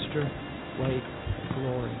an extra weight of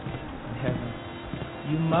glory in heaven?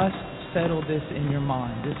 You must settle this in your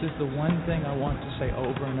mind. This is the one thing I want to say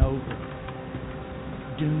over and over.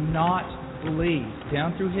 Do not believe.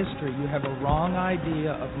 Down through history, you have a wrong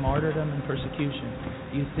idea of martyrdom and persecution.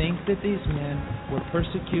 You think that these men were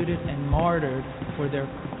persecuted and martyred for their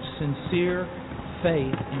sincere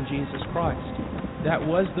faith in Jesus Christ. That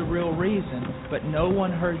was the real reason, but no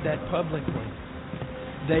one heard that publicly.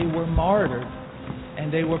 They were martyred,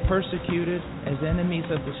 and they were persecuted as enemies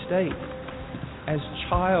of the state, as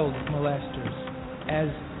child molesters, as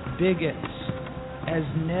bigots, as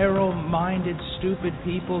narrow-minded, stupid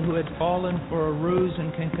people who had fallen for a ruse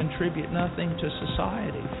and can contribute nothing to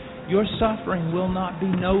society. Your suffering will not be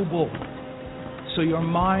noble. So your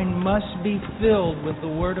mind must be filled with the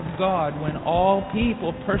Word of God when all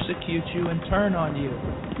people persecute you and turn on you.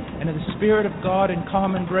 And if the Spirit of God in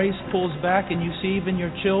common grace pulls back and you see even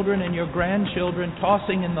your children and your grandchildren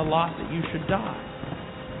tossing in the lot that you should die.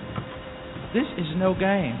 This is no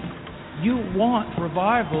game. You want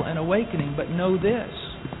revival and awakening, but know this.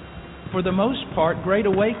 For the most part, great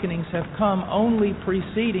awakenings have come only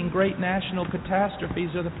preceding great national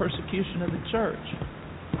catastrophes or the persecution of the church.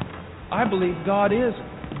 I believe God is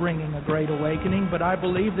bringing a great awakening, but I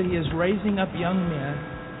believe that He is raising up young men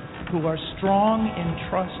who are strong in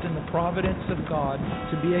trust in the providence of God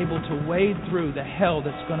to be able to wade through the hell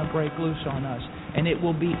that's going to break loose on us. And it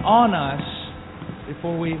will be on us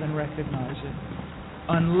before we even recognize it.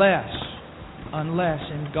 Unless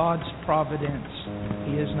in God's providence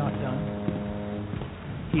He is not done.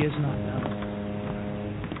 He is not done.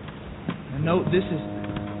 And note, this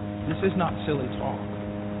is not silly talk.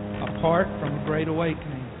 Apart from a great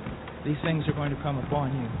awakening, these things are going to come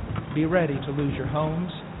upon you. Be ready to lose your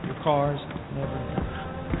homes, your cars, and everything.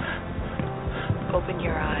 Open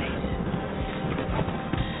your eyes.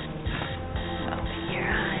 Open your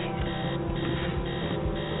eyes.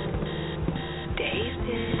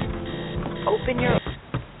 David, open your eyes.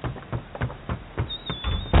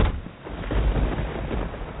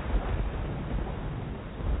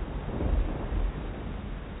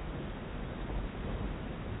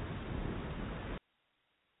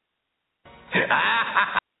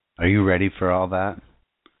 Are you ready for all that?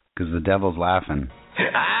 Because the devil's laughing.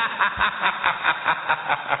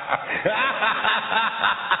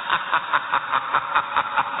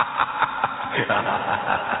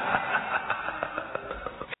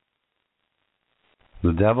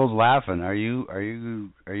 The devil's laughing. Are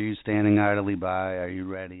you standing idly by? Are you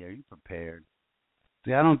ready? Are you prepared?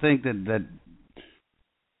 See, I don't think that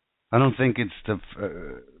I don't think it's the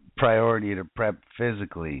priority to prep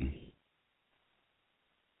physically.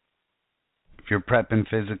 If you're prepping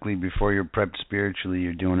physically before you're prepped spiritually,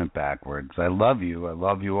 you're doing it backwards. I love you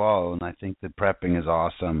all, and I think that prepping is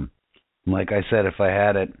awesome. And like I said, if I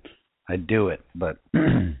had it, I'd do it, but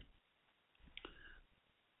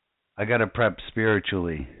I got to prep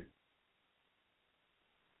spiritually.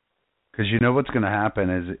 Because you know what's going to happen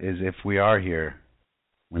is if we are here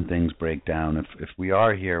when things break down, if we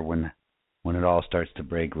are here when it all starts to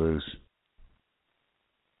break loose,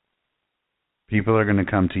 people are going to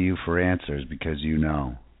come to you for answers because you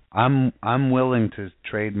know. I'm willing to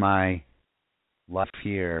trade my life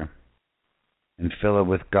here and fill it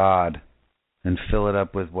with God and fill it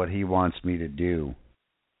up with what He wants me to do,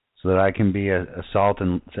 so that I can be a salt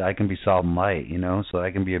and so I can be salt and light, so that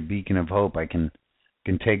I can be a beacon of hope. I can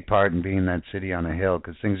take part in being that city on a hill,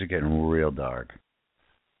 because things are getting real dark,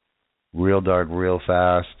 real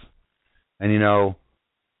fast. And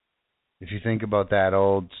if you think about that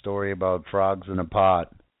old story about frogs in a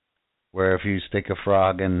pot, where if you stick a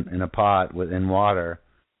frog in a pot in water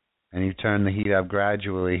and you turn the heat up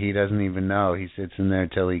gradually, he doesn't even know. He sits in there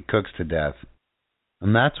till he cooks to death.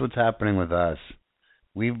 And that's what's happening with us.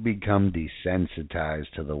 We've become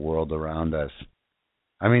desensitized to the world around us.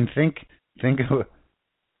 I mean, think of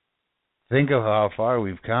how far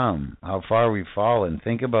we've come, how far we've fallen.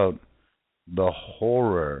 Think about the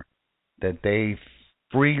horror that they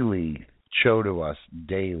freely show to us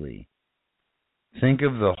daily. Think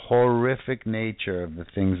of the horrific nature of the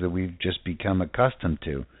things that we've just become accustomed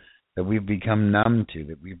to, that we've become numb to,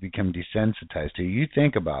 that we've become desensitized to. You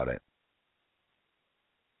think about it.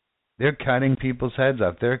 They're cutting people's heads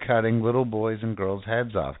off. They're cutting little boys and girls'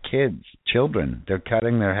 heads off. Kids, children, they're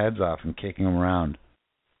cutting their heads off and kicking them around.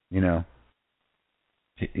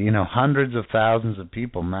 Hundreds of thousands of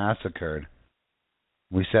people massacred.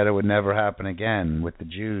 We said it would never happen again with the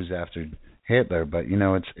Jews after Hitler, but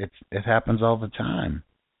it happens all the time.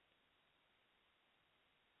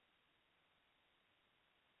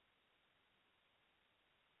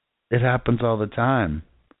 It happens all the time.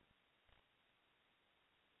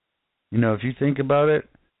 If you think about it,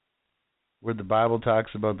 where the Bible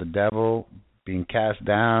talks about the devil being cast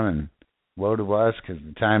down and woe to us because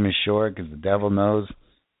the time is short, because the devil knows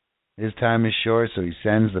his time is short, so he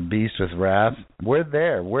sends the beast with wrath. We're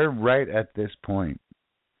there. We're right at this point.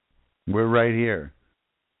 We're right here.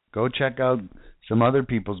 Go check out some other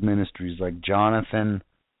people's ministries like Jonathan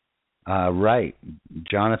Wright,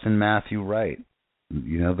 Jonathan Matthew Wright.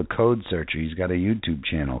 The Code Searcher. He's got a YouTube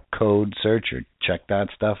channel, Code Searcher. Check that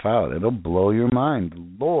stuff out. It'll blow your mind.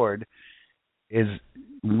 The Lord is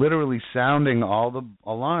literally sounding all the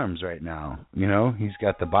alarms right now. He's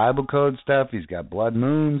got the Bible code stuff. He's got blood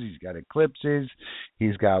moons. He's got eclipses.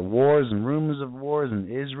 He's got wars and rumors of wars in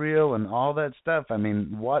Israel and all that stuff. I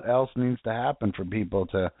mean, what else needs to happen for people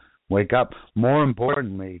to wake up? More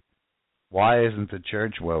importantly, why isn't the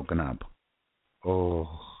church woken up? Oh.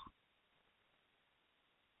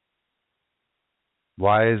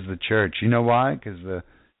 Why is the church? You know why? Because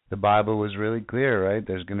the Bible was really clear, right?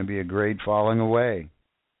 There's going to be a great falling away.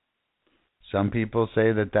 Some people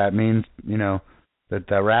say that means, that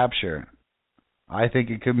the rapture. I think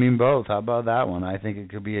it could mean both. How about that one? I think it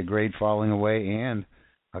could be a great falling away and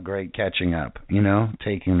a great catching up,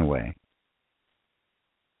 taking away.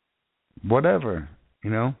 Whatever,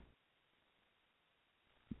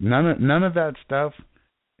 None of that stuff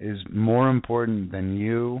is more important than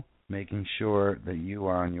you making sure that you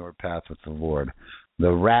are on your path with the Lord.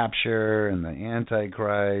 The rapture and the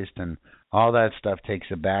Antichrist and all that stuff takes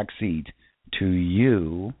a back seat to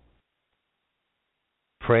you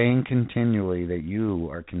praying continually that you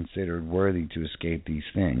are considered worthy to escape these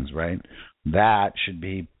things, right? That should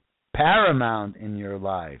be paramount in your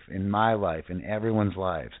life, in my life, in everyone's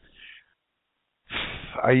lives.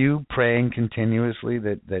 Are you praying continuously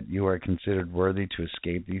that you are considered worthy to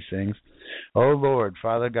escape these things? Oh, Lord,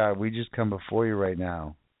 Father God, we just come before you right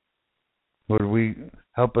now. Lord, we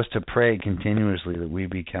help us to pray continuously that we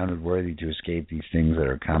be counted worthy to escape these things that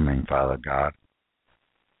are coming, Father God.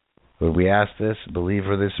 Lord, we ask this, believe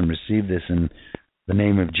for this, and receive this in the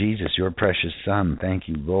name of Jesus, your precious Son. Thank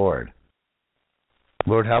you, Lord.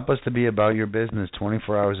 Lord, help us to be about your business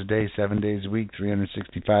 24 hours a day, 7 days a week,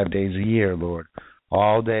 365 days a year, Lord.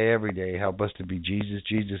 All day, every day, help us to be Jesus,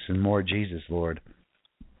 Jesus, and more Jesus, Lord.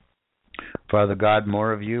 Father God,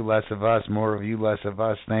 more of you, less of us, more of you, less of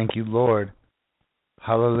us. Thank you, Lord.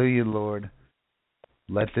 Hallelujah, Lord.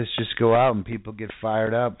 Let this just go out and people get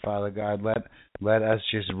fired up, Father God. Let us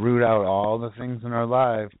just root out all the things in our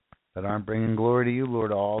life that aren't bringing glory to you,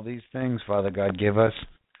 Lord. All these things, Father God, give us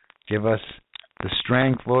the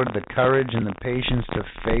strength, Lord, the courage and the patience to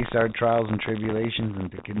face our trials and tribulations and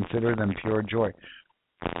to consider them pure joy.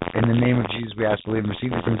 In the name of Jesus, we ask, believe, and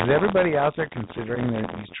receive these things. Is everybody out there considering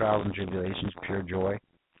these trials and tribulations pure joy?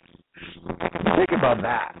 Think about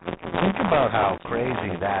that. Think about how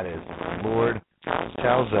crazy that is. The Lord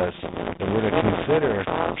tells us that we're to consider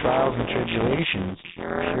trials and tribulations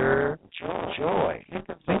pure joy.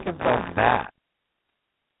 Think about that.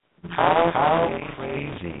 How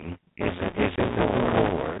crazy is it that the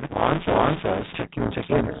Lord wants us to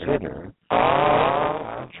consider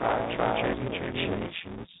all trials and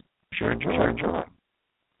tribulations pure joy?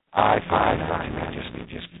 I find that to be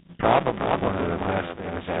just probably one of the best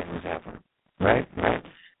things ever. Right?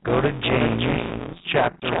 Go to James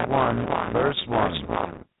chapter 1, verse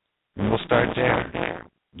 1. And we'll start there.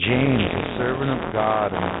 James, a servant of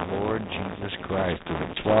God and the Lord Jesus Christ, to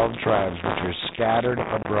the 12 tribes which are scattered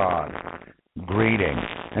abroad, greeting.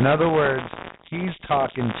 In other words, he's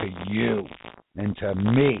talking to you and to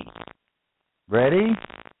me. Ready?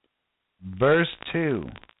 Verse 2.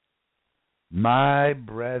 My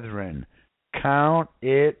brethren, count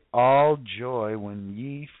it all joy when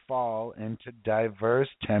ye fall into diverse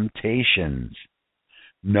temptations,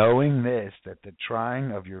 knowing this, that the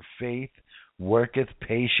trying of your faith worketh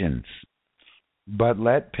patience. But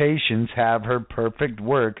let patience have her perfect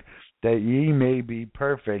work, that ye may be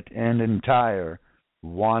perfect and entire,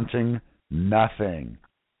 wanting nothing.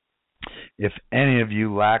 If any of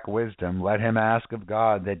you lack wisdom, let him ask of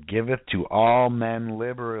God, that giveth to all men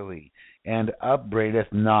liberally, and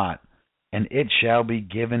upbraideth not, and it shall be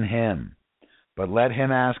given him. But let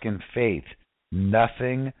him ask in faith,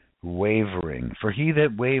 nothing wavering. For he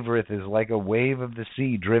that wavereth is like a wave of the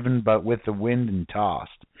sea, driven but with the wind and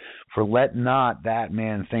tossed. For let not that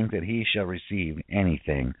man think that he shall receive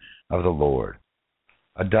anything of the Lord.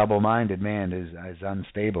 A double-minded man is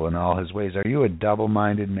unstable in all his ways. Are you a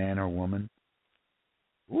double-minded man or woman?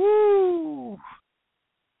 Woo!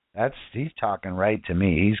 He's talking right to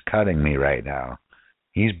me. He's cutting me right now.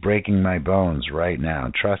 He's breaking my bones right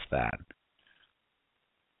now. Trust that.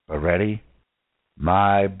 But ready?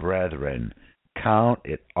 My brethren, count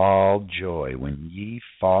it all joy when ye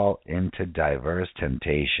fall into diverse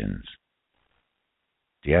temptations.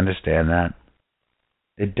 Do you understand that?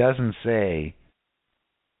 It doesn't say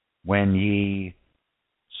when ye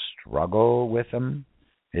struggle with them.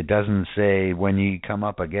 It doesn't say when ye come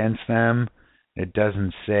up against them. It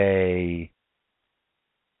doesn't say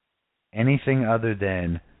anything other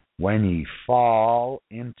than when ye fall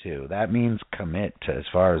into. That means commit to, as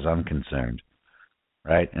far as I'm concerned.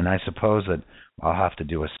 Right? And I suppose that I'll have to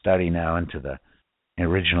do a study now into the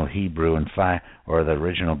original Hebrew and or the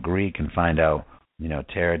original Greek and find out,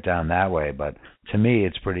 tear it down that way. But to me,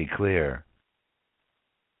 it's pretty clear.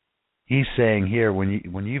 He's saying here,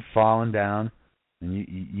 when you've fallen down and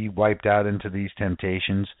you wiped out into these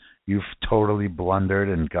temptations, you've totally blundered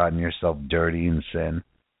and gotten yourself dirty in sin,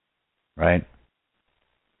 right?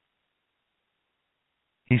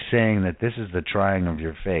 He's saying that this is the trying of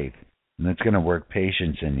your faith, and it's going to work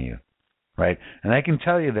patience in you, right? And I can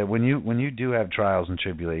tell you that when you do have trials and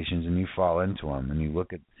tribulations and you fall into them, and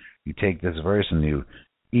you take this verse and you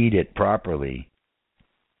eat it properly,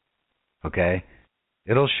 okay?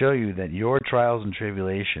 It'll show you that your trials and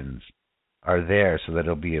tribulations are there so that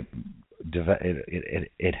it'll be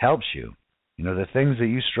it helps you. The things that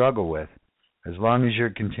you struggle with, as long as you're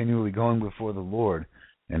continually going before the Lord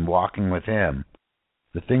and walking with Him,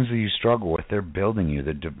 the things that you struggle with, they're building you.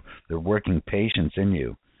 They're working patience in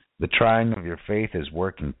you. The trying of your faith is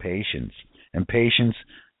working patience, and patience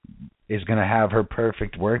is going to have her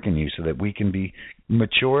perfect work in you so that we can be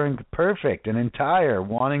mature and perfect and entire,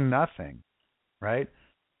 wanting nothing. Right?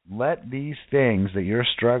 Let these things that you're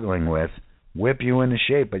struggling with whip you into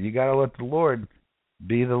shape, but you got to let the Lord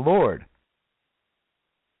be the Lord.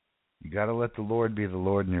 You got to let the Lord be the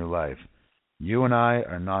Lord in your life. You and I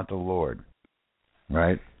are not the Lord,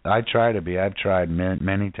 right? I try to be. I've tried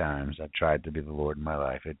many times. I've tried to be the Lord in my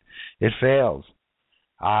life. It fails.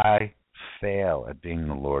 I fail at being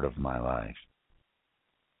the Lord of my life.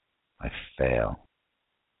 I fail.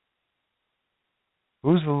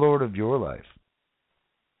 Who's the Lord of your life?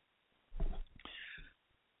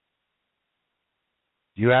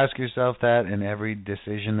 Do you ask yourself that in every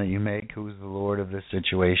decision that you make? Who's the Lord of this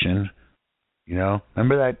situation?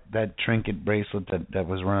 Remember that trinket bracelet that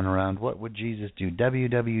was running around? What would Jesus do?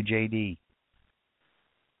 WWJD.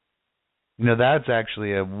 That's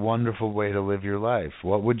actually a wonderful way to live your life.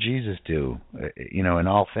 What would Jesus do, in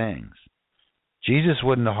all things? Jesus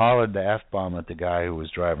wouldn't have hollered the F-bomb at the guy who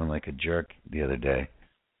was driving like a jerk the other day.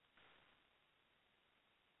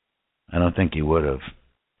 I don't think he would have.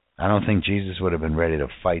 I don't think Jesus would have been ready to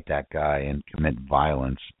fight that guy and commit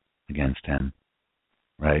violence against him,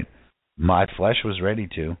 right? My flesh was ready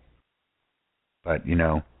to, but,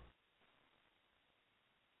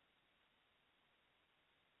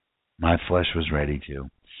 my flesh was ready to.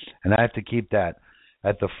 And I have to keep that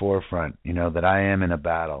at the forefront, that I am in a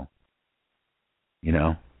battle,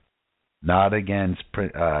 not against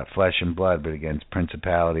flesh and blood, but against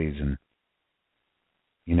principalities and,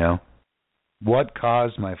 what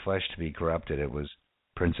caused my flesh to be corrupted? It was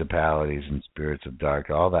principalities and spirits of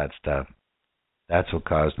dark, all that stuff. That's what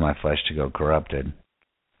caused my flesh to go corrupted.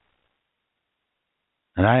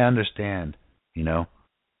 And I understand,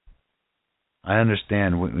 I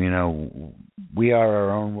understand, we are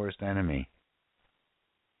our own worst enemy.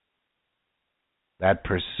 That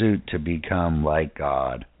pursuit to become like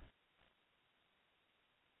God.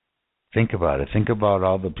 Think about it. Think about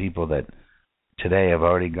all the people that today have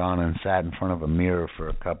already gone and sat in front of a mirror for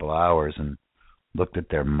a couple hours and looked at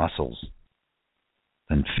their muscles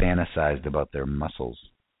and fantasized about their muscles,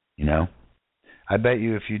 I bet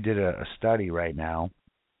you if you did a study right now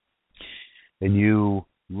and you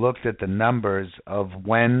looked at the numbers of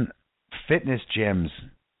when fitness gyms,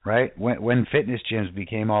 right, when fitness gyms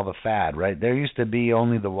became all the fad, right, there used to be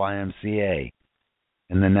only the YMCA.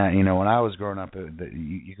 And then, when I was growing up,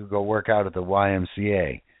 you could go work out at the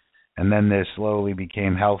YMCA. And then there slowly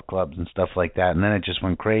became health clubs and stuff like that. And then it just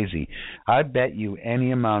went crazy. I bet you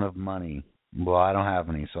any amount of money. Well, I don't have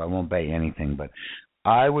any, so I won't bet you anything. But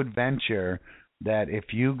I would venture that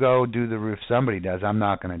if you go do the roof, somebody does. I'm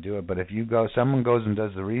not going to do it. But if you go, someone goes and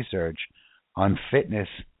does the research on fitness,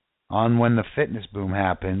 on when the fitness boom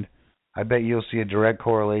happened, I bet you'll see a direct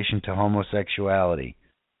correlation to homosexuality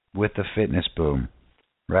with the fitness boom.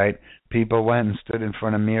 Right? People went and stood in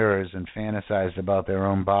front of mirrors and fantasized about their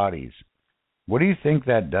own bodies. What do you think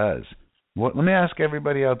that does? Let me ask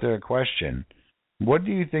everybody out there a question. What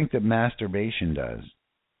do you think that masturbation does?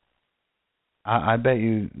 I bet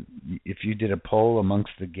you, if you did a poll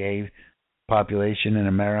amongst the gay population in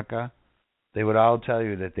America, they would all tell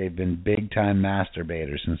you that they've been big-time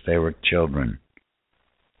masturbators since they were children.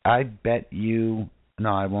 I bet you,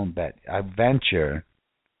 no, I won't bet. I venture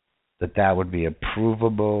that would be a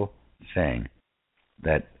provable thing.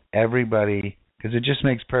 That everybody, because it just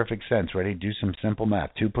makes perfect sense. Ready? Do some simple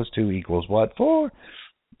math. 2 + 2 = what? 4.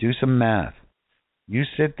 Do some math. You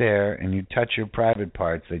sit there and you touch your private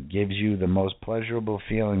parts that gives you the most pleasurable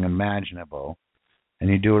feeling imaginable, and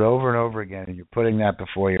you do it over and over again, and you're putting that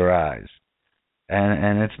before your eyes.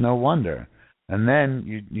 And it's no wonder. And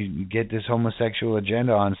then you get this homosexual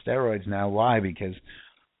agenda on steroids now. Why? Because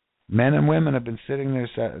men and women have been sitting there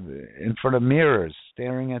in front of mirrors,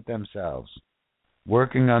 staring at themselves,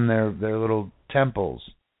 working on their little temples,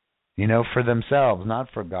 for themselves, not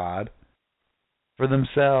for God. For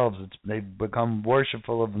themselves. They've become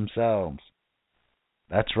worshipful of themselves.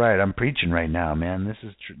 That's right. I'm preaching right now, man. This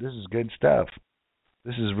is good stuff.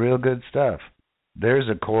 This is real good stuff. There's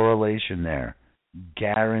a correlation there.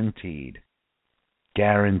 Guaranteed.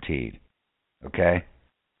 Guaranteed. Okay?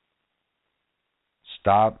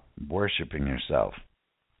 Stop worshiping yourself.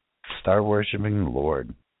 Start worshiping the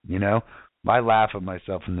Lord. I laugh at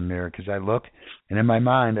myself in the mirror because I look, and in my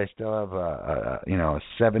mind I still have a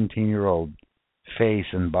 17-year-old face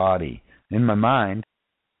and body. In my mind,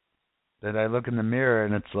 that I look in the mirror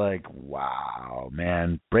and it's like, wow,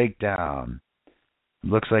 man, breakdown.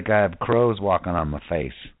 Looks like I have crows walking on my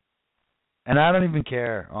face. And I don't even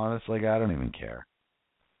care. Honestly, I don't even care.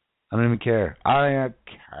 I don't care.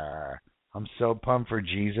 I'm so pumped for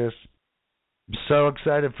Jesus. I'm so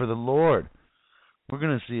excited for the Lord. We're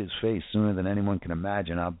going to see his face sooner than anyone can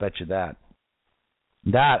imagine. I'll bet you that.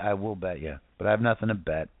 That I will bet you. But I have nothing to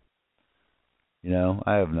bet.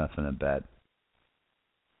 I have nothing to bet.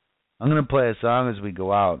 I'm going to play a song as we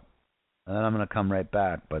go out, and then I'm going to come right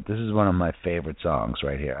back. But this is one of my favorite songs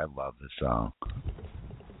right here. I love this song.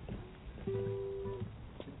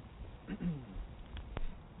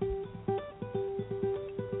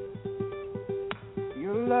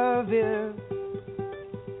 Your love is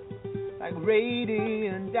like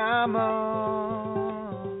radiant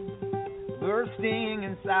diamonds bursting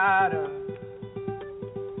inside us.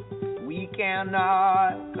 We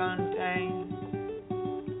cannot contain.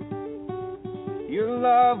 Your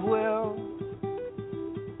love will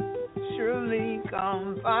surely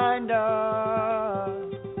come find us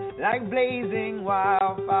like blazing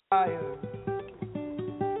wildfire,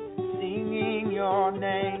 singing your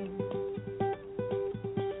name.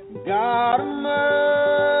 God of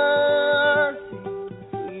mercy,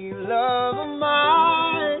 sweet love of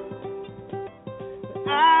mine,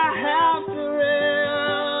 I have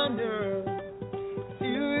surrendered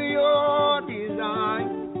to your design.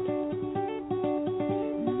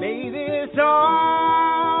 May this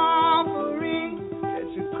offering that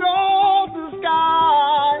you cross the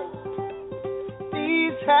sky,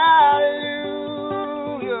 these hallelujah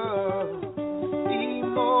be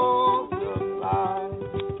multiplied.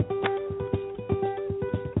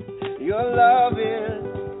 Your love is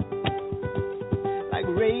like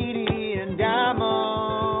radiant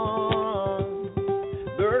diamonds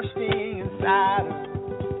bursting inside us.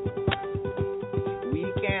 We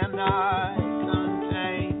cannot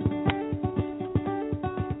contain.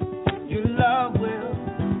 Your love will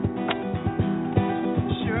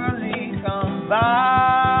surely come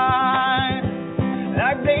by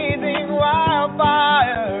like blazing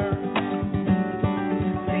wildfire,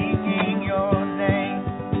 singing your name.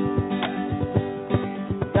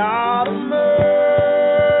 God of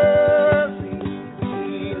mercy,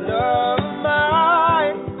 sweet love of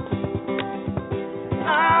mine,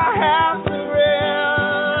 I have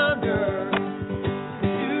surrendered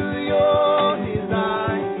to your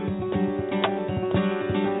design.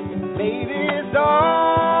 May this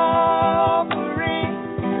offering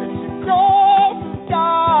that you cross the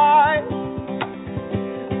sky,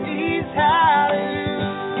 these hallelujah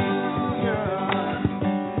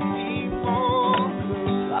be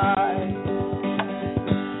multiplied.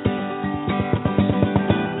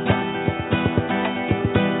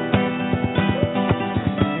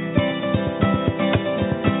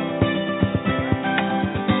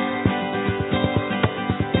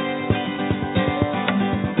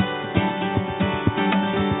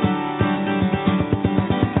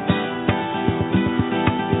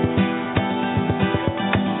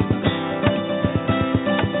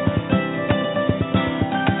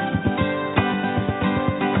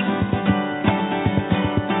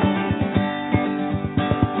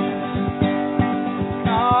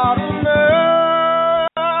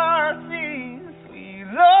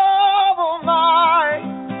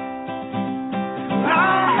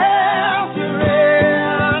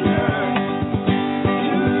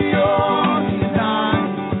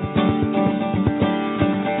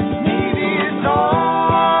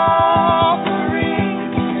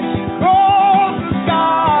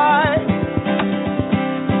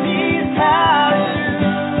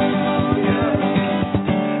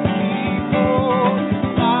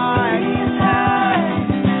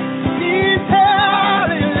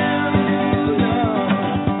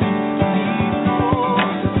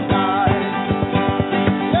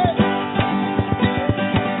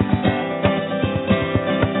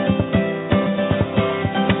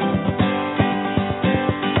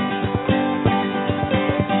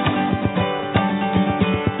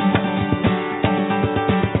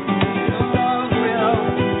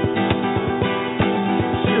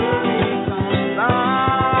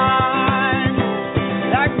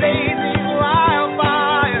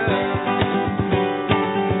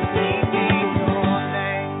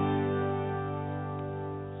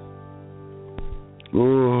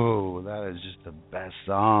 Ooh, that is just the best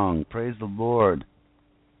song. Praise the Lord.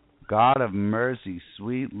 God of mercy,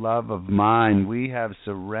 sweet love of mine, we have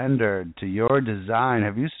surrendered to your design.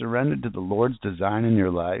 Have you surrendered to the Lord's design in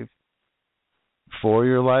your life? For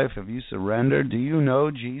your life? Have you surrendered? Do you know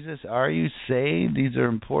Jesus? Are you saved? These are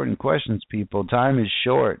important questions, people. Time is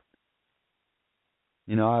short.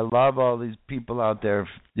 You know, I love all these people out there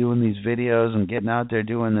doing these videos and getting out there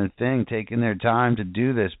doing their thing, taking their time to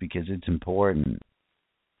do this because it's important.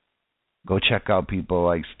 Go check out people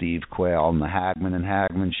like Steve Quayle and the Hagman and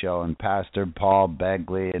Hagman Show and Pastor Paul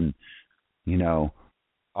Begley and, you know,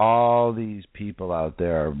 all these people out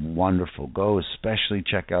there are wonderful. Go especially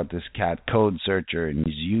check out this cat Code Searcher and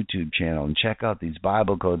his YouTube channel and check out these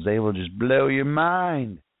Bible codes. They will just blow your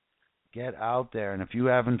mind. Get out there. And if you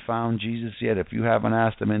haven't found Jesus yet, if you haven't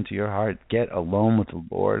asked him into your heart, get alone with the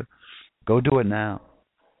Lord. Go do it now.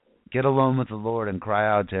 Get alone with the Lord and cry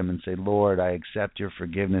out to him and say, Lord, I accept your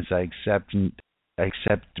forgiveness. I accept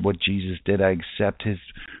what Jesus did. I accept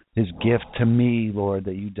his gift to me, Lord,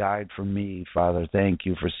 that you died for me. Father, thank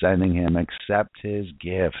you for sending him. Accept his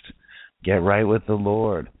gift. Get right with the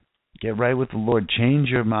Lord. Get right with the Lord. Change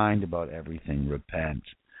your mind about everything. Repent.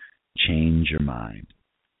 Change your mind.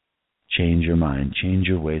 Change your mind. Change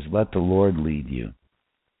your ways. Let the Lord lead you.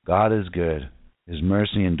 God is good. His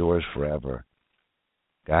mercy endures forever.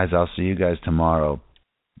 Guys, I'll see you guys tomorrow.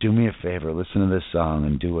 Do me a favor. Listen to this song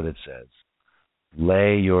and do what it says.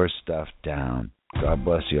 Lay your stuff down. God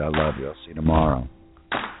bless you. I love you. I'll see you tomorrow.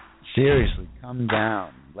 Seriously, come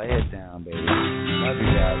down. Lay it down, baby. Love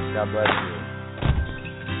you guys. God bless you.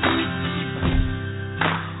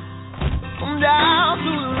 Come down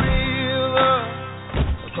to the river.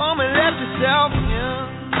 Come and let yourself in.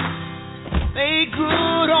 Make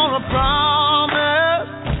good on a promise.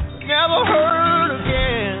 Never hurt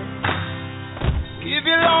again. If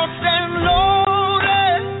you're lost and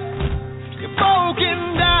loaded, you're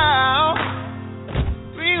broken down.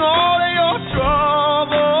 Bring all of your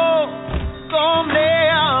trouble. Come lay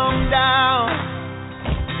them down.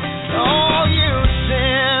 All you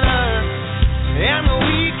sinners and the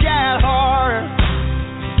weak at heart.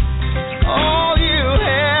 All you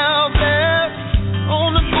helpless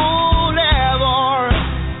on the boulevard.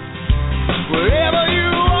 Wherever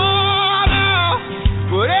you are now,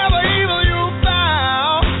 whatever evil you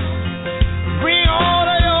found, bring all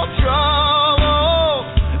of your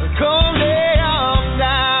trouble. Come lay them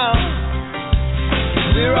down.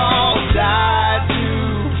 We're all tied to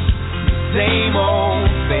the same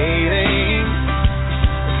old fading,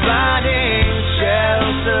 finding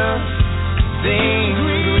shelter, things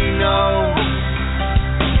we know.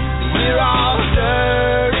 We're all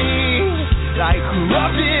dirty, like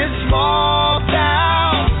corrupted small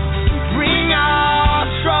towns. Bring our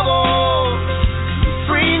trouble,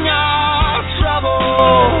 bring our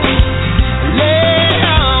trouble. Lay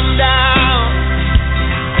them down.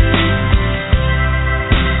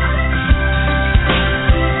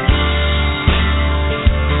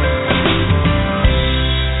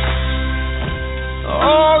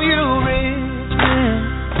 All you rich men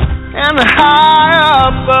and the high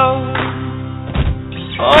above,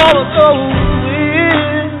 all of those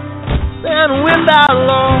winds and without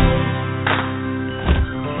love,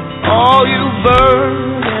 all you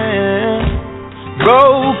burdened,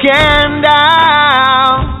 broken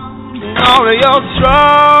down, and all of your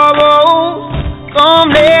troubles, come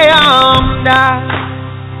lay them down,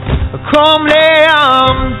 come lay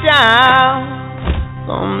them down.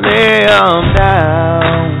 Come lay 'em down.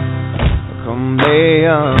 Come lay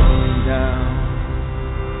 'em down.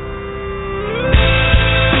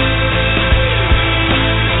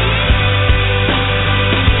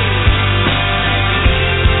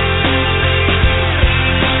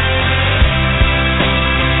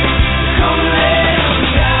 Come lay 'em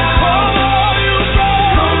down. Come all you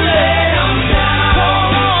brothers. Come lay 'em down.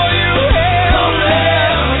 Come all you heavy. Come lay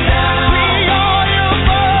 'em down. Bring all your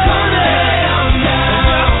burdens. Come lay 'em down.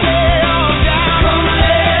 Just lay 'em down. Come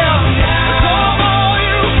lay 'em down. Come all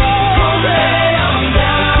you brothers. Come lay 'em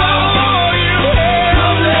down. Come all you heavy.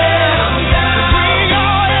 Come lay 'em down. Bring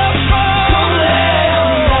all your burdens. Come lay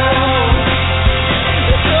 'em down.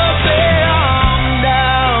 Just lay 'em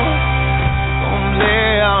down. Come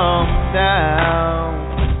lay 'em down.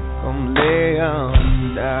 Come lay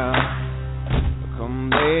 'em down. Come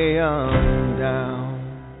lay 'em down.